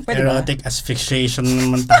 di ba? Erotic asphyxiation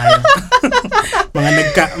naman tayo. mga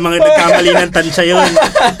nagkamali ng tansya yun.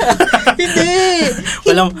 Hindi.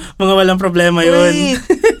 Walang problema yun.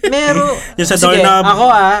 Meron. Yung sa sige, doorknob. Ako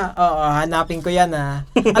hanapin ko yan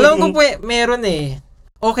Alam ko meron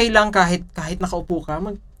okay lang kahit nakaupo ka,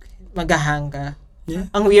 maghahang ka.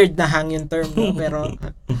 Yeah. Ang weird na hang yung term, no? Pero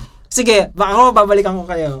sige, baka babalikan ko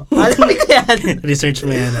kayo. Alam ko yan. Research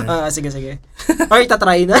mo yan. Sige. Or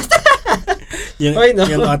itatry na. yung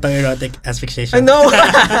autoerotic asphyxiation. No.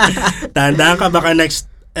 Tandaan ka, baka next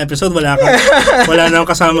episode wala na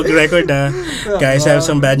akong kasama mag-record Guys, I have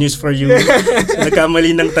some bad news for you.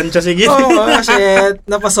 Nagkamali ng tansya, sige. Shit.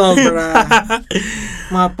 Napasobra.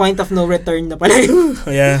 Mga point of no return na pala yun.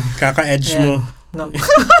 Kaka-edge mo. No.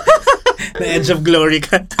 Na edge of glory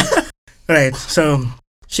ka. Right, so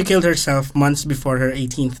She killed herself months before her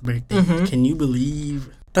 18th birthday. Can you believe?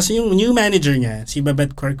 Tapos yung new manager niya, si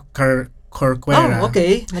Babette Corcuera. Oh,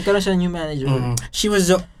 okay. Nagkaroon siya ng new manager. She was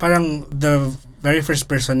parang the very first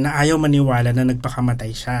person na ayaw maniwala na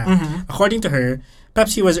nagpakamatay siya. According to her,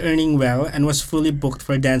 Pepsi was earning well and was fully booked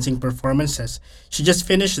for dancing performances. She just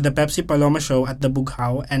finished the Pepsi Paloma show at the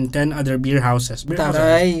Bughao and 10 other beer houses.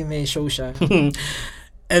 Taray, may show siya.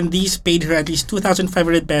 And these paid her at least 2,500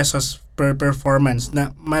 pesos per performance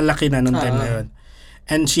na malaki na nung time na yun.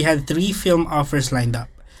 And she had 3 film offers lined up.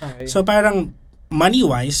 Okay. So parang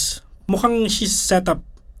money-wise, mukhang she's set up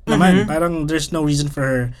naman. Parang there's no reason for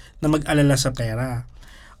her na mag-alala sa pera.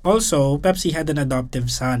 Also, Pepsi had an adoptive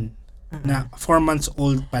son na 4 months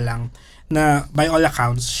old pa lang na by all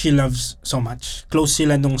accounts, she loves so much. Close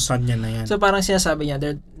sila nung son niya na yan. So parang sinasabi niya,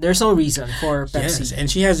 there's no reason for Pepsi. Yes, and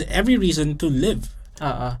she has every reason to live.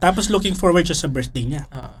 Tapos looking forward siya sa birthday niya.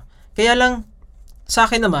 Kaya lang, sa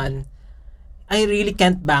akin naman, I really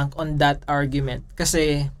can't bank on that argument.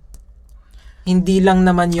 Kasi, hindi lang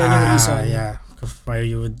naman yun yung reason. Yeah, why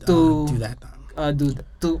you would to do that.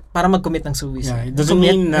 Para mag-commit ng suicide. Yeah, it doesn't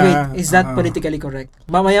mean na... Wait, is that politically correct?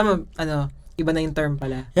 Mamaya, iba na yung term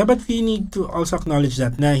pala. Yeah, but we need to also acknowledge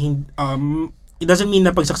that na it doesn't mean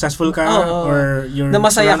na pag successful ka or you're na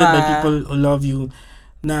masaya surrounded ka by people who love you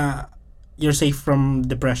na you're safe from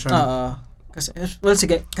depression. Kasi, well,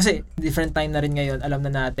 sige. Kasi different time na rin ngayon. Alam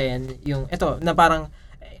na natin yung, ito, na parang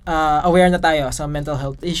aware na tayo sa mental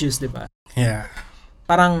health issues, di ba? Yeah.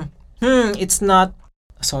 Parang, it's not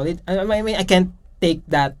solid. I mean, I can't take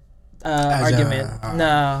that argument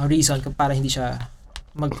na reason para hindi siya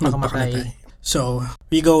magpakamatay. So,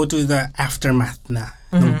 we go to the aftermath na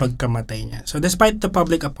ng pagkamatay niya. So, despite the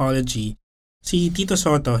public apology, si Tito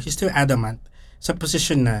Sotto, he's still adamant sa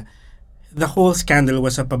position na the whole scandal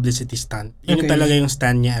was a publicity stunt. Yun yung talaga yung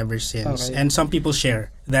stand niya ever since. Okay. And some people share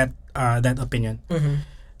that opinion.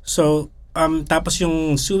 So, tapos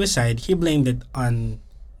yung suicide, he blamed it on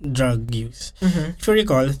drug use. If you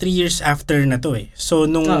recall, 3 years after na to So,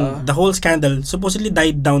 nung the whole scandal, supposedly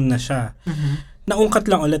died down na siya. Naungkat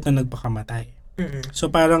lang ulit na nagpakamatay. So,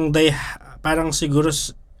 parang siguro,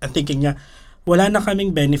 thinking niya, wala na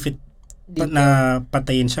kaming benefit na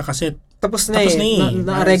patayin siya kasi tapos na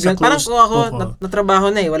na-reglan. Parang ako,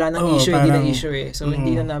 natrabaho na wala nang issue, hindi na issue So,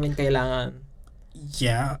 hindi na namin kailangan.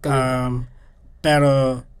 Yeah.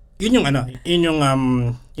 Pero, yun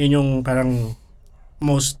yung parang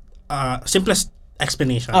most simplest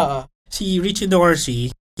explanation. Si Richie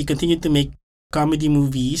Dorsey, he continued to make comedy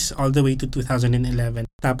movies all the way to 2011.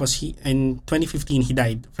 Tapos in 2015 he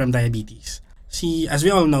died from diabetes. As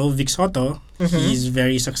we all know, Vic Soto, he's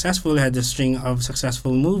very successful, had a string of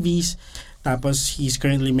successful movies. Tapos he's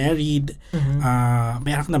currently married.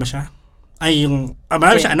 May anak na ba siya?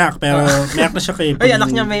 Marami siya anak, pero may anak na siya kay... Ay,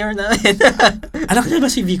 anak niya mayor na. Anak niya ba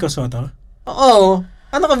si Vico Soto? Oo.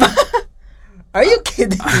 Ano ka ba? Are you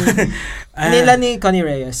kidding me? Nila ni Connie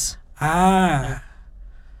Reyes.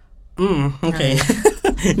 Okay.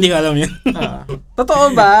 Hindi ko alam yun.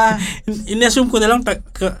 Totoo ba? In-assume ko na lang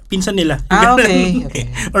pinsan nila. Okay.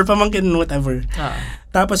 Or pamangkin, whatever.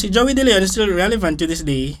 Tapos si Joey De Leon is still relevant to this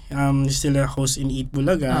day. He's still a host in Eat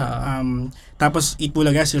Bulaga. Tapos Eat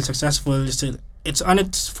Bulaga still successful. It's on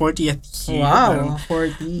its 40th year. Wow,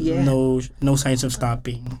 40, yeah. No signs of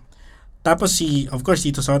stopping. Tapos of course,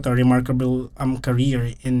 Tito Sotto, remarkable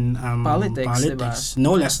career in politics. Diba?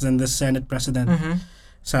 No less than the Senate President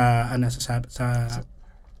sa Senate.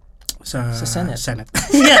 Senate.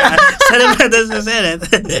 Yeah, Senate President sa Senate.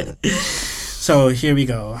 So, here we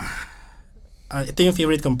go. Ito yung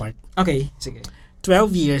favorite kong part. Okay, sige.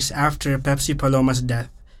 12 years after Pepsi Paloma's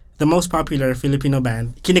death, the most popular Filipino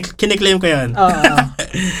band, kiniklaim ko yan.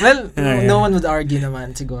 Well, no one would argue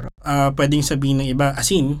naman, siguro. Pwedeng sabihin ng iba,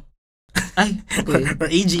 Asin. Ay, okay.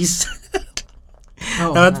 or AGs.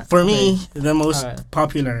 But for me, the most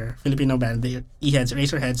popular Filipino band, the E-Heads,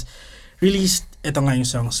 Razorheads, released ito nga yung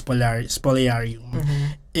song, Spoliarium.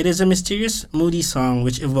 It is a mysterious, moody song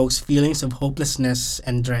which evokes feelings of hopelessness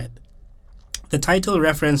and dread. The title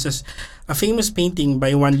references a famous painting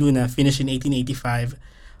by Juan Luna finished in 1885,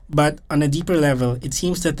 but on a deeper level, it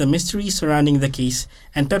seems that the mystery surrounding the case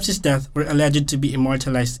and Pepsi's death were alleged to be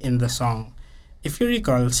immortalized in the song. If you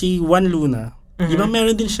recall, si Juan Luna, di ba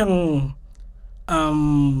meron din siyang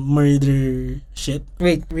murder shit?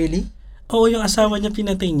 Wait, really? Oo, yung asawa niya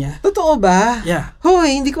pinatay niya. Totoo ba? Yeah.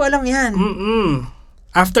 Hoy, hindi ko alam yan.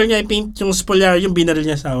 After niya i-paint yung Spoliarium, binaril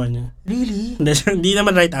niya asawa niya. Really? Hindi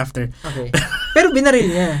naman right after. Okay. Pero binaril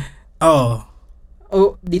niya? Oo.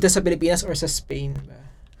 O, dito sa Pilipinas or sa Spain ba?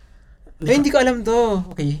 Hindi ko alam to.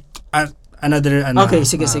 Okay. another Okay,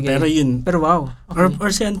 sige. Pero yun. Pero wow. Okay. Or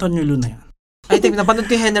si Antonio Luna yun. I think napanood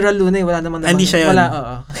ko yung General Luna, wala naman. Hindi siya yun. Wala,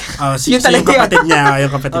 oo. Yung kapatid niya,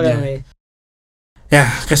 yung kapatid Okay, niya. okay. Yeah,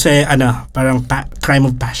 kasi parang crime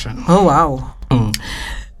of passion. Oh, wow.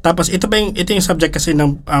 Tapos ito yung subject kasi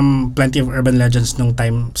ng plenty of urban legends nung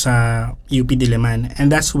time sa UP Diliman, and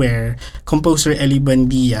that's where composer Eli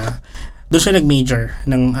Buendia doon siya nag-major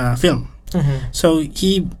ng film. So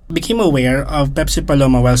he became aware of Pepsi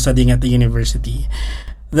Paloma while studying at the university.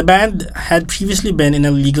 The band had previously been in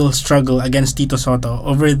a legal struggle against Tito Soto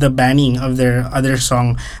over the banning of their other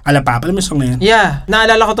song, Alapaap. Alam mo yung song na yun? Yeah,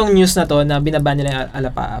 naalala ko tong news na to na binaban nila yung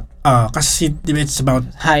Alapaap. Kasi it's about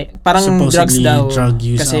parang drugs daw. Drug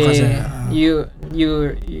use. Kasi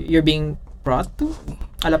you're being brought to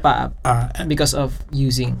Alapaap because of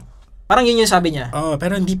using. Parang yun yung sabi niya.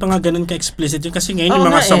 Pero hindi pa nga ganun ka-explicit yun. Kasi ngayon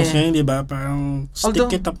yung mga songs ngayon, di ba? Parang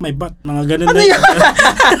stick it up my butt. Mga ganun na.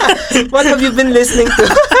 What have you been listening to?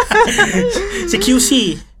 Si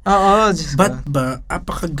QC. Oo. But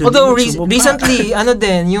apakagaling. Although recently,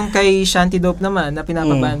 yung kay Shanty Dope naman, na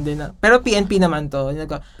pinapaban din. Pero PNP naman to.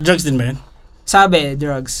 Drugs din ba yun? Sabi,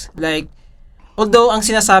 drugs. Like, although ang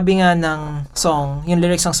sinasabi nga ng song, yung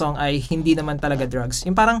lyrics ng song ay hindi naman talaga drugs.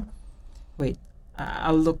 Yung parang, wait,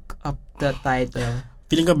 I'll look up the title.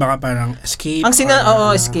 Feeling ko baka parang escape.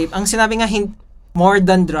 Escape. Ang sinabi nga more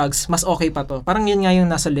than drugs, mas okay pa to. Parang yun nga yung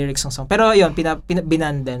nasa lyrics ng song. Pero yun,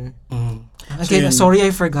 binan din. Okay, so sorry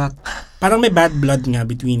I forgot. Parang may bad blood nga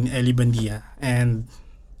between Eli Buendia and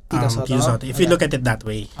Tito Soto. If you look at it that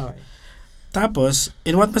way. Okay. Tapos,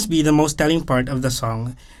 in what must be the most telling part of the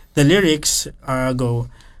song, the lyrics go,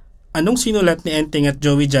 anong sinulat ni Enteng at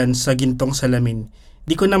Joey Jan sa gintong salamin?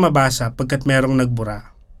 Di ko na mabasa pagkat merong nagbura.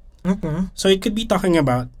 So it could be talking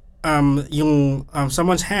about yung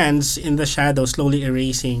someone's hands in the shadow slowly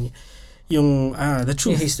erasing yung the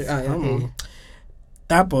truth. Yung history. Okay.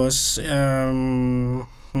 Tapos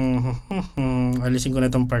alisin ko na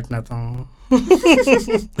tong part na tong.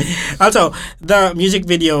 Also, the music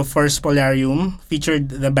video for Spolarium featured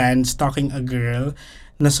the band stalking a girl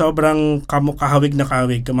na sobrang kahawig na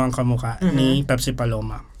kahawig mga kamukha ni Pepsi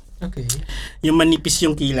Paloma. Okay. Yung manipis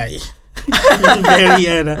yung kilay. Very,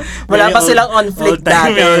 wala pa silang on fleek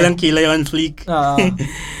dati. Walang kilay on fleek.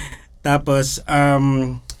 Tapos,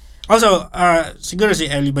 also, siguro si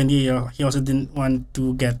Eli Buendia, he also didn't want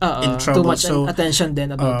to get in trouble. Too much attention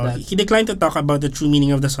din about that. He declined to talk about the true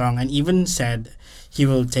meaning of the song and even said he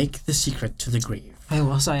will take the secret to the grave. Ay,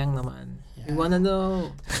 sayang naman. Yeah. We wanna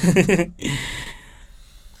know.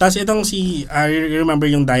 Tapos itong I remember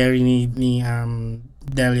yung diary ni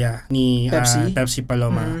Delia, ni Pepsi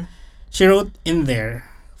Paloma. She wrote in there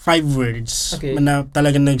 5 words na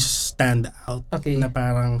talagang nag-stand out. Okay. Na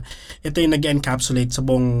parang ito yung nag-encapsulate sa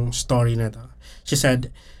buong story na to. She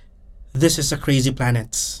said, "This is a crazy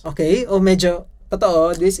planet." Okay. Medyo,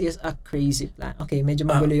 totoo, this is a crazy planet. Okay, medyo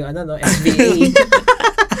magulo yung SBA.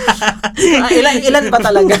 Ilan ba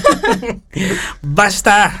talaga?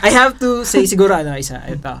 Basta! I have to say, siguro isa.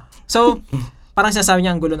 Ito. So, parang sinasabi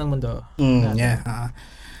niya ang gulo ng mundo. Yeah.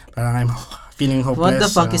 Parang I'm feeling hopeless. What the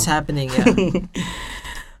fuck is happening? Yeah.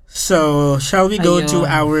 So, shall we go to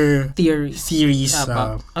our theories?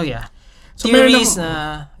 Yeah. So Theories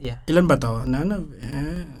Ilan ba to?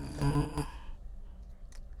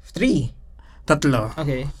 3. 3.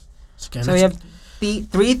 Okay. So we have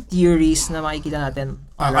 3 theories na makikita natin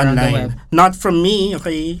online. The web. Not from me,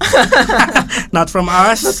 okay? Not from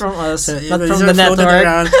us. Not from us. So, not from the network.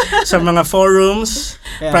 Around sa mga forums,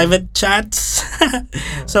 private chats.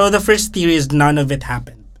 So the first theory is none of it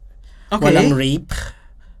happened. Okay. Walang rape.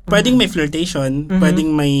 Pwedeng may flirtation,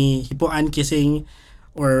 pwedeng may hipuan kissing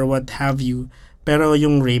or what have you. Pero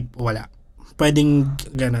yung rape, wala. Pwedeng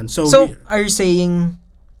ganun. So are you saying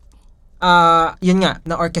yun nga,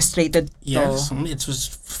 na-orchestrated to? Yes, it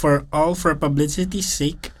was for publicity's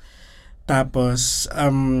sake. Tapos,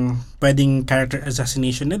 pwedeng character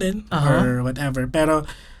assassination na din or whatever. Pero,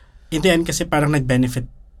 in the end, kasi parang nag-benefit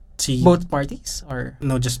both parties? Or?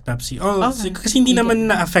 No, just Pepsi. Kasi hindi naman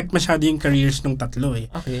na-affect masyado yung careers ng tatlo eh.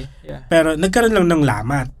 Okay, yeah. Pero, nagkaroon lang ng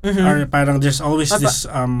lamat. Or parang there's always this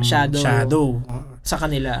shadow sa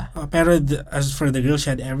kanila. Pero, as for the girl,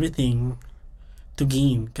 she had everything to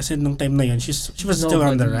gain. Kasi nung time na yun, she was still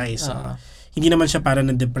on the rise. Hindi naman siya para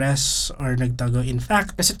na-depress or nagtago. In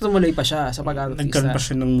fact, kasi tumuloy pa siya sa pag-artista. Nagkaroon pa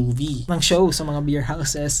siya ng movie. Ng show sa mga beer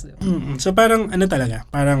houses. So parang, talaga,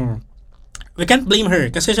 parang, we can't blame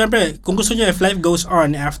her. Kasi syempre, kung gusto niya, if life goes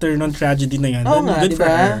on after non-tragedy na yan, good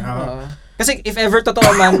for her. Kasi if ever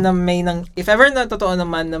totoo man na may na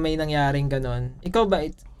may nangyaring ganon, ikaw ba,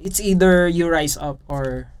 it's either you rise up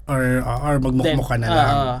or magmukmuk ka na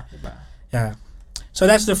lang. Diba? Yeah. So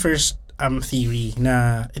that's the first theory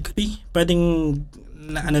na it could be pwedeng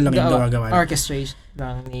na ano lang yung gawa-gawa. Orchestration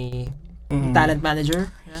lang ni talent manager.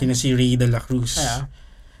 Sino si Ray de la Cruz. Yeah.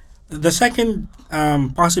 The second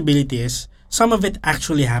possibility is some of it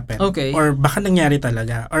actually happened. Okay. Or baka nangyari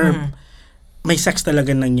talaga. Or may sex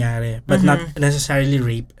talaga nangyari but not necessarily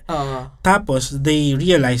rape. Oo. Tapos they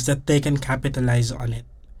realize that they can capitalize on it.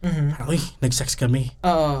 Mhm. Uy, nag-sex kami.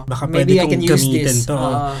 Oo. Baka Maybe pwede I can kong use gamitin this. to.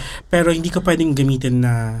 Pero hindi ko pwedeng gamitin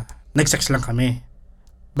na nag-sex lang kami.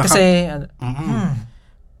 Baka, Kasi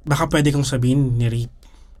baka pwede kong sabihin ni rape.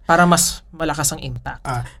 para mas malakas ang impact.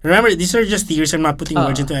 Remember, these are just theories. I'm not putting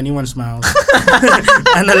words into anyone's mouth.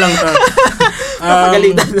 Ano lang to.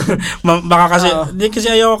 Napagalitan. Baka kasi, kasi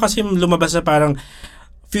ayoko kasi lumabas na parang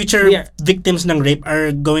future victims ng rape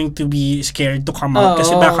are going to be scared to come out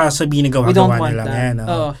kasi baka sabihin na We don't gawa-gawa want nila. that. Yan,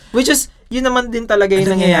 Which is, yun naman din talaga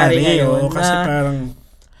yung nangyayari ngayon. Kasi na, parang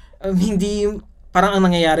hindi, parang ang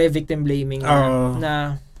nangyayari, victim blaming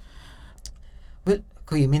na well,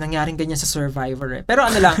 kuya, may nangyaring ganyan sa Survivor eh. Pero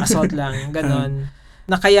ano lang, assault lang, ganon.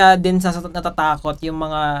 Na kaya din natatakot yung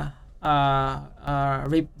mga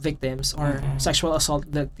rape victims or sexual assault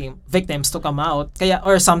victims to come out. Kaya,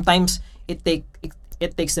 or sometimes, it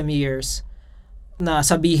takes them years na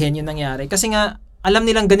sabihin yung nangyari. Kasi nga, alam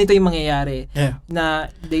nilang ganito yung mangyayari. Yeah. Na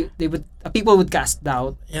people would cast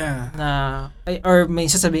doubt. Yeah. Na, or may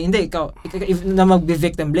sasabihin, hindi, ikaw na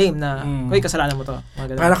mag-victim blame na, kasalanan mo to.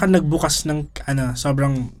 Para ka nagbukas ng,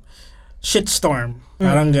 sobrang shitstorm.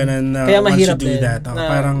 Parang ganun na kaya once mahirap you do din, that.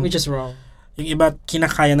 Parang, which is wrong. yung iba,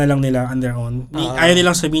 kinakaya na lang nila on their own. Ayaw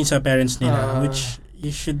nilang sabihin sa parents nila, which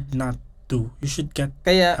you should not do. You should get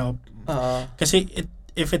help. Kasi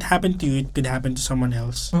if it happened to you, it could happen to someone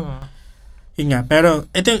else. Yun nga. Pero,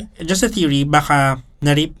 ito, just a theory, baka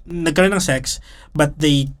nagkaroon ng sex, but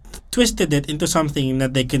they twisted it into something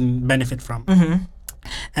that they can benefit from.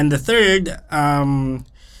 And the third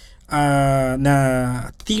na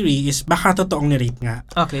theory is baka totoong ni-rape nga.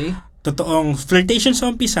 Okay. Totoong flirtation sa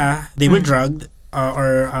umpisa, they were drugged,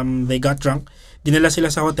 or they got drunk, dinala sila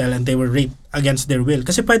sa hotel and they were raped against their will.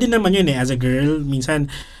 Kasi pwede naman yun as a girl. Minsan,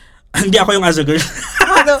 hindi ako yung as a girl.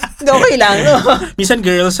 Okay lang, no? Minsan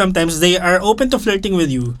girls, sometimes they are open to flirting with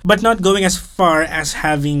you but not going as far as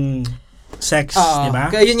having sex, di ba?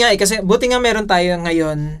 Kaya yun nga kasi buti nga meron tayo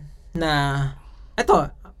ngayon na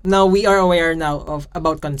now we are aware now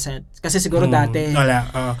about consent. Kasi siguro dati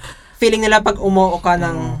feeling nila pag umuo ka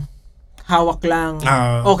ng hawak lang,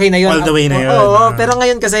 okay na yun. All the way na yun. Pero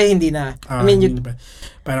ngayon kasi hindi na. I mean,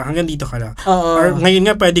 parang hanggang dito ka lang. Or ngayon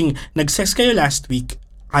nga pwedeng nag-sex kayo last week,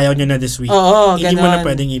 ayaw nyo na this week. Hindi mo na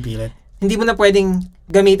pwedeng ipilit. Hindi mo na pwedeng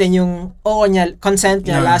gamitin yung consent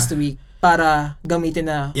niya last week para gamitin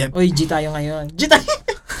na, G tayo ngayon. G tayo!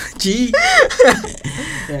 G!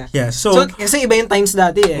 Yeah. So, kasi iba yung times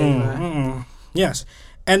dati eh. Yes.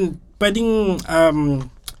 And pwedeng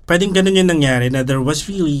ganun yung nangyari na there was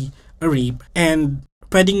really a rape and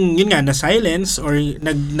pwedeng yun nga na silence or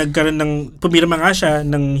nagkaroon ng pumirma nga siya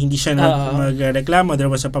nang hindi siya magreklamo. There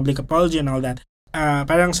was a public apology and all that.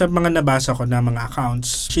 Parang sa mga nabasa ko na mga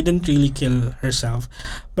accounts, she didn't really kill herself,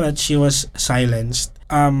 but she was silenced.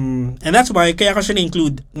 And that's why, kaya ko siya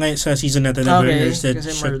na-include ngayon sa season na ito na Burners That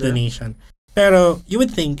Shook the Nation. Pero, you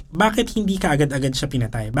would think, bakit hindi ka agad-agad siya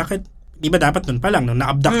pinatay? Bakit, di ba dapat nun pa lang, nung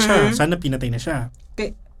na-abduct siya, sana pinatay na siya?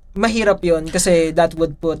 Okay. Mahirap yun kasi that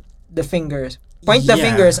would point the fingers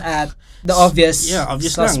at the obvious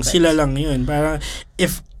obvious suspect. lang. Sila lang yun. Parang,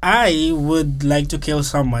 if I would like to kill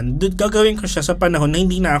someone, gagawin ko siya sa panahon na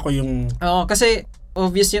hindi na ako yung... Oo, kasi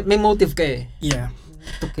obvious yun. May motive ka eh. Yeah.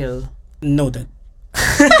 To kill. Noted.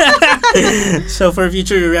 So for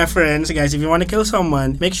future reference, guys, if you want to kill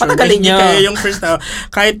someone, make sure na hindi kayo yung first tao.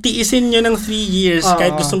 Kahit tiisin nyo ng 3 years,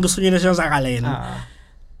 kahit gustong-gusto nyo na siyang sakalin,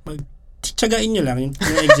 tsagain nyo lang yung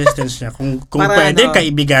existence niya. Kung pwede,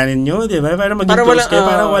 kaibiganin nyo, di ba? Para maging close kayo,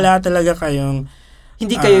 para wala talaga kayong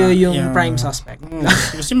hindi kayo yung prime suspect.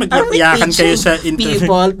 Kasi mag-iyakan kayo sa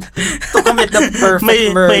people to commit the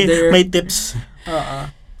perfect murder. May tips.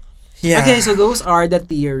 Yeah. Okay, so those are the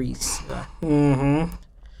theories.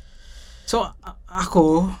 So,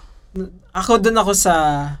 ako dun ako sa,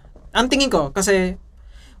 ang tingin ko, kasi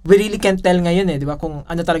we really can't tell ngayon di ba, kung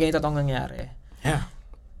ano talaga yung totoong nangyari. Yeah.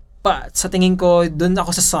 But, sa tingin ko, dun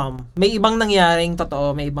ako sa sum. May ibang nangyaring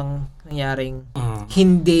totoo, may ibang nangyaring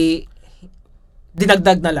hindi,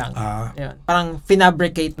 dinagdag na lang. Yun. Parang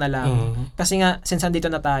finabricate na lang. Kasi nga, since andito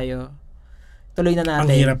na tayo, tuloy na natin.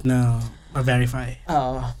 Ang hirap na ma-verify.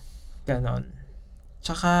 Oo. Ganon.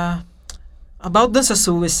 Tsaka, about dun sa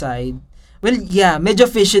suicide, well, yeah, medyo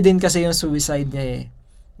fishy din kasi yung suicide niya eh.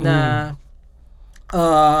 Na,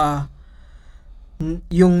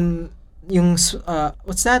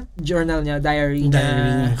 what's that journal niya, diary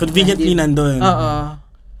niya. Conveniently nandun.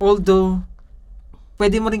 Although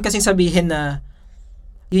pwede mo rin kasing sabihin na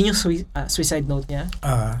yun yung suicide note niya.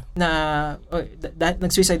 Na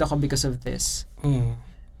nag-suicide ako because of this.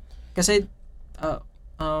 Kasi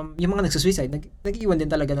yung mga nagsusuicide, nag-iwan din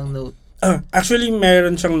talaga ng note. Actually,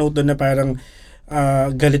 meron siyang note doon na parang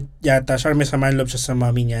galit yata siya, may samaan loob siya sa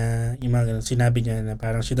mommy niya. Yung mga ganun, sinabi niya na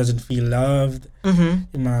parang she doesn't feel loved.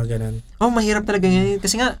 Yung mga ganun. Mahirap talaga yun.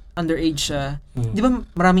 Kasi nga, underage siya. Di ba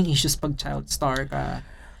maraming issues pag child star ka?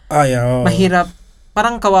 Mahirap.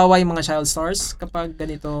 Parang kawawa yung mga child stars kapag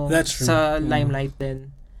ganito sa limelight din.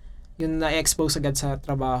 Yung na-expose agad sa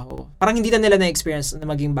trabaho. Parang hindi na nila na-experience na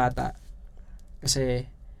maging bata. Kasi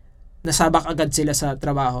nasabak agad sila sa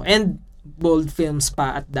trabaho. And bold films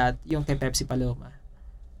pa at that, yung kay Pepsi Paloma.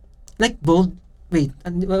 Like bold, wait,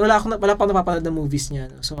 wala pa napapanood na movies niya.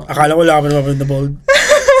 No? So, akala ko wala pa napapanood na bold.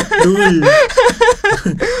 Dul.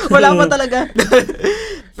 Wala pa talaga.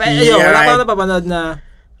 Wala pa napapanood na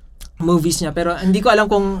movies niya. Pero hindi ko alam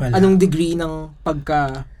kung anong degree ng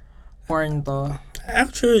pagka-porn to.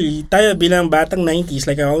 Actually, tayo bilang batang 90s,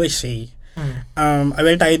 like I always say,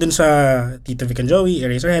 aware tayo dun sa Tito Vic and Joey,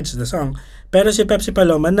 Eraserheads, the song. Pero si Pepsi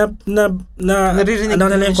Paloma, naririnig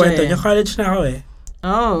ano na lang yung kwento siya. niya, college na ako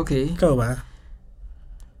Okay. Ikaw ba?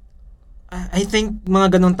 I think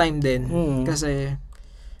mga ganong time din. Kasi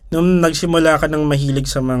nung nagsimula ka ng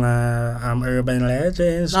mahilig sa mga urban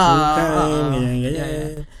legends, true crime, ganyan.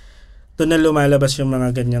 Yeah. Doon na lumalabas yung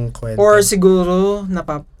mga ganyang kwento. Or siguro,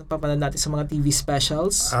 napapanood natin sa mga TV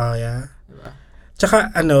specials. Yeah. Diba?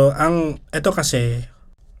 Tsaka, ito kasi,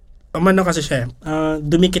 siya,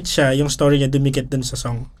 dumikit siya, yung story niya dumikit dun sa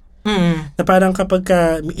song. Na parang kapag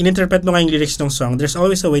in-interpret mo nga yung lyrics ng song, there's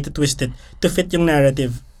always a way to twist it to fit yung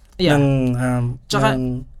narrative. Ng, tsaka,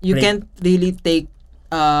 you can't really take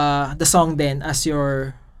the song then as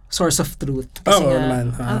your source of truth. Kasi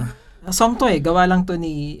naman. Song to gawa lang to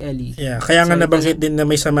ni Ellie. Yeah, kaya nga nabanggit din na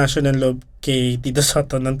may sama siya ng loob kay Tito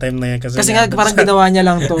Soto ng time na yan. Kasi nga parang ginawa niya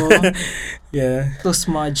lang to yeah. To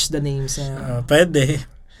smudge the names. Pwede.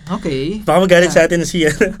 Okay. Baka magalit sa atin siya.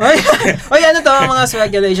 Ano to? Mga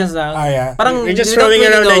speculations lang. Yeah. Parang we're just throwing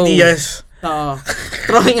around ideas.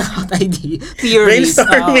 Throwing out theories.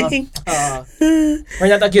 Brainstorming.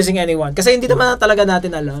 We're not accusing anyone. Kasi hindi naman talaga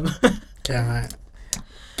natin alam.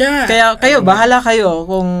 Kaya kayo, bahala kayo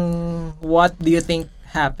kung what do you think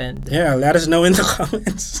happened. Yeah, let us know in the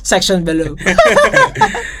comments. Section below.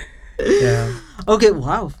 Yeah. Okay,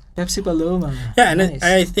 wow. Pepsi Paloma. Yeah, and nice.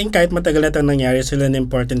 I think kahit matagal na itong nangyari, sila an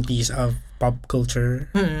important piece of pop culture.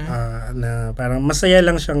 Na parang masaya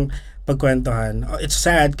lang siyang pagkwentuhan. It's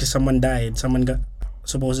sad because someone died. Someone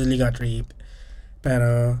supposedly got raped.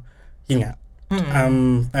 Pero, yun nga.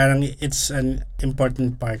 Parang it's an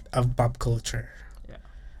important part of pop culture.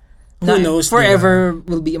 Who knows? Forever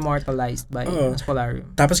will be immortalized by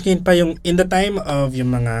Spolarium. Tapos ngayon pa yung in the time of yung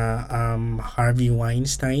mga Harvey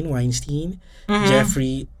Weinstein,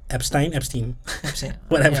 Jeffrey Epstein,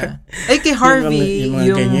 whatever. Yeah. Kay Harvey,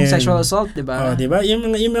 yung ganyan. sexual assault, diba? Diba? Yung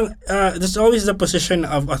there's always the position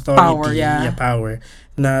of authority, power,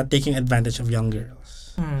 na taking advantage of young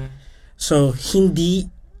girls. So, hindi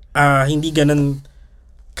ganun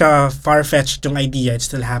ka far-fetched yung idea. It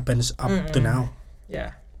still happens up to now.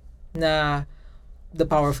 Yeah. Na the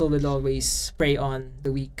powerful will always prey on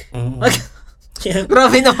the weak. Yeah.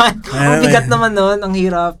 Grabe naman. Ang bigat naman nun. Ang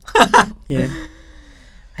hirap. Yeah.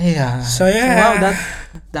 Yeah. So, yeah. Wow,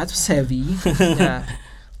 that was heavy. Yeah.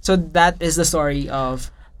 So, that is the story of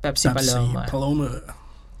Pepsi Paloma.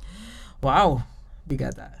 Wow.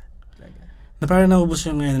 Bigat Na parang naubos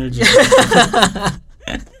yung energy.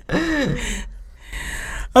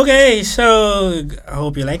 Okay, so I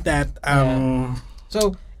hope you like that.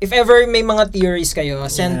 So, if ever may mga theories kayo,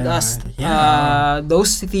 send us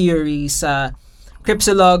those theories sa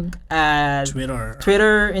Cripsilog at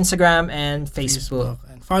Twitter, Instagram, and Facebook.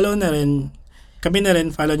 And follow na rin.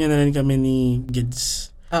 Follow nyo na rin kami ni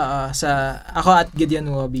Gids. Ako at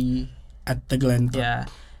Gideon Wabi. At Taglento. Yeah.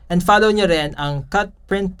 And follow nyo rin ang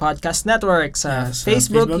Cutprint Podcast Network sa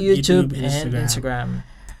Facebook, YouTube, and Instagram.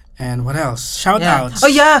 And what else? Shout outs.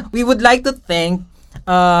 We would like to thank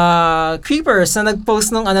Creepers na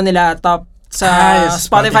nag-post nung nila top sa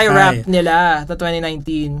Spotify rap nila sa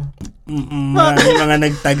 2019. May mga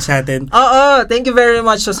nag-tag sa atin. Thank you very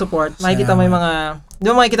much sa support. Makikita mo yung mga,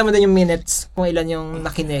 di ba makikita mo din yung minutes kung ilan yung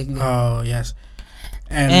nakinig. Yes.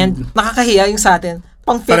 And nakakahiya yung sa atin.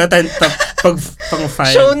 Para tayo pang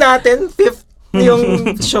 5. Show natin, 5th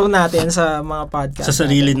yung show natin sa mga podcast. Sa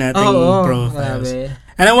sarili nating profiles. Grabe.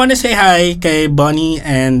 And I want to say hi kay Bonnie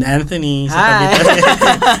and Anthony. Sa Hi.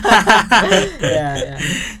 tabi-tabi.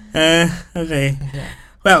 Yeah. Okay. Yeah.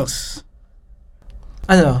 What else?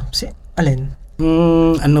 Ano? Alin?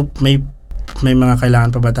 May mga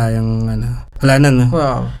kailangan pa ba tayong Wala na, no?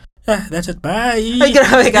 Wow. Yeah, that's it. Bye! Ay,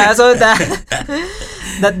 grabe ka. So,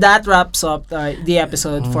 that wraps up the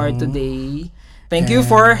episode for today. Thank you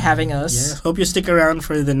for having us. Yes, hope you stick around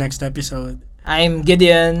for the next episode. I'm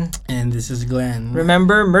Gideon. And this is Glenn.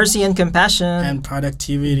 Remember, mercy and compassion. And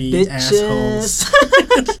productivity, Bitches. assholes.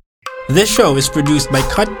 This show is produced by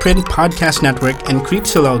Cut Print Podcast Network and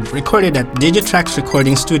Creepsilog, recorded at Digitrax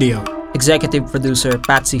Recording Studio. Executive producer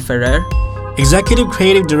Patsy Ferrer. Executive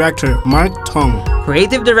Creative Director Mark Tong.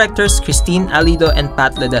 Creative directors Christine Alido and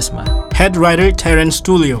Pat Ledesma. Head writer Terence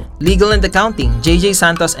Tulio. Legal and accounting JJ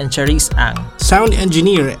Santos and Charisse Ang. Sound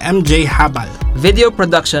engineer MJ Habal. Video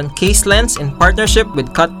production Case Lens in partnership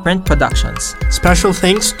with Cut Print Productions. Special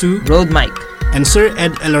thanks to Road Mike. and Sir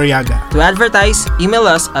Ed Eloriaga. To advertise, email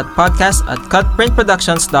us at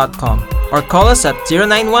podcast@cutprintproductions.com or call us at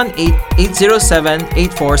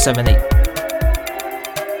 0918-807-8478.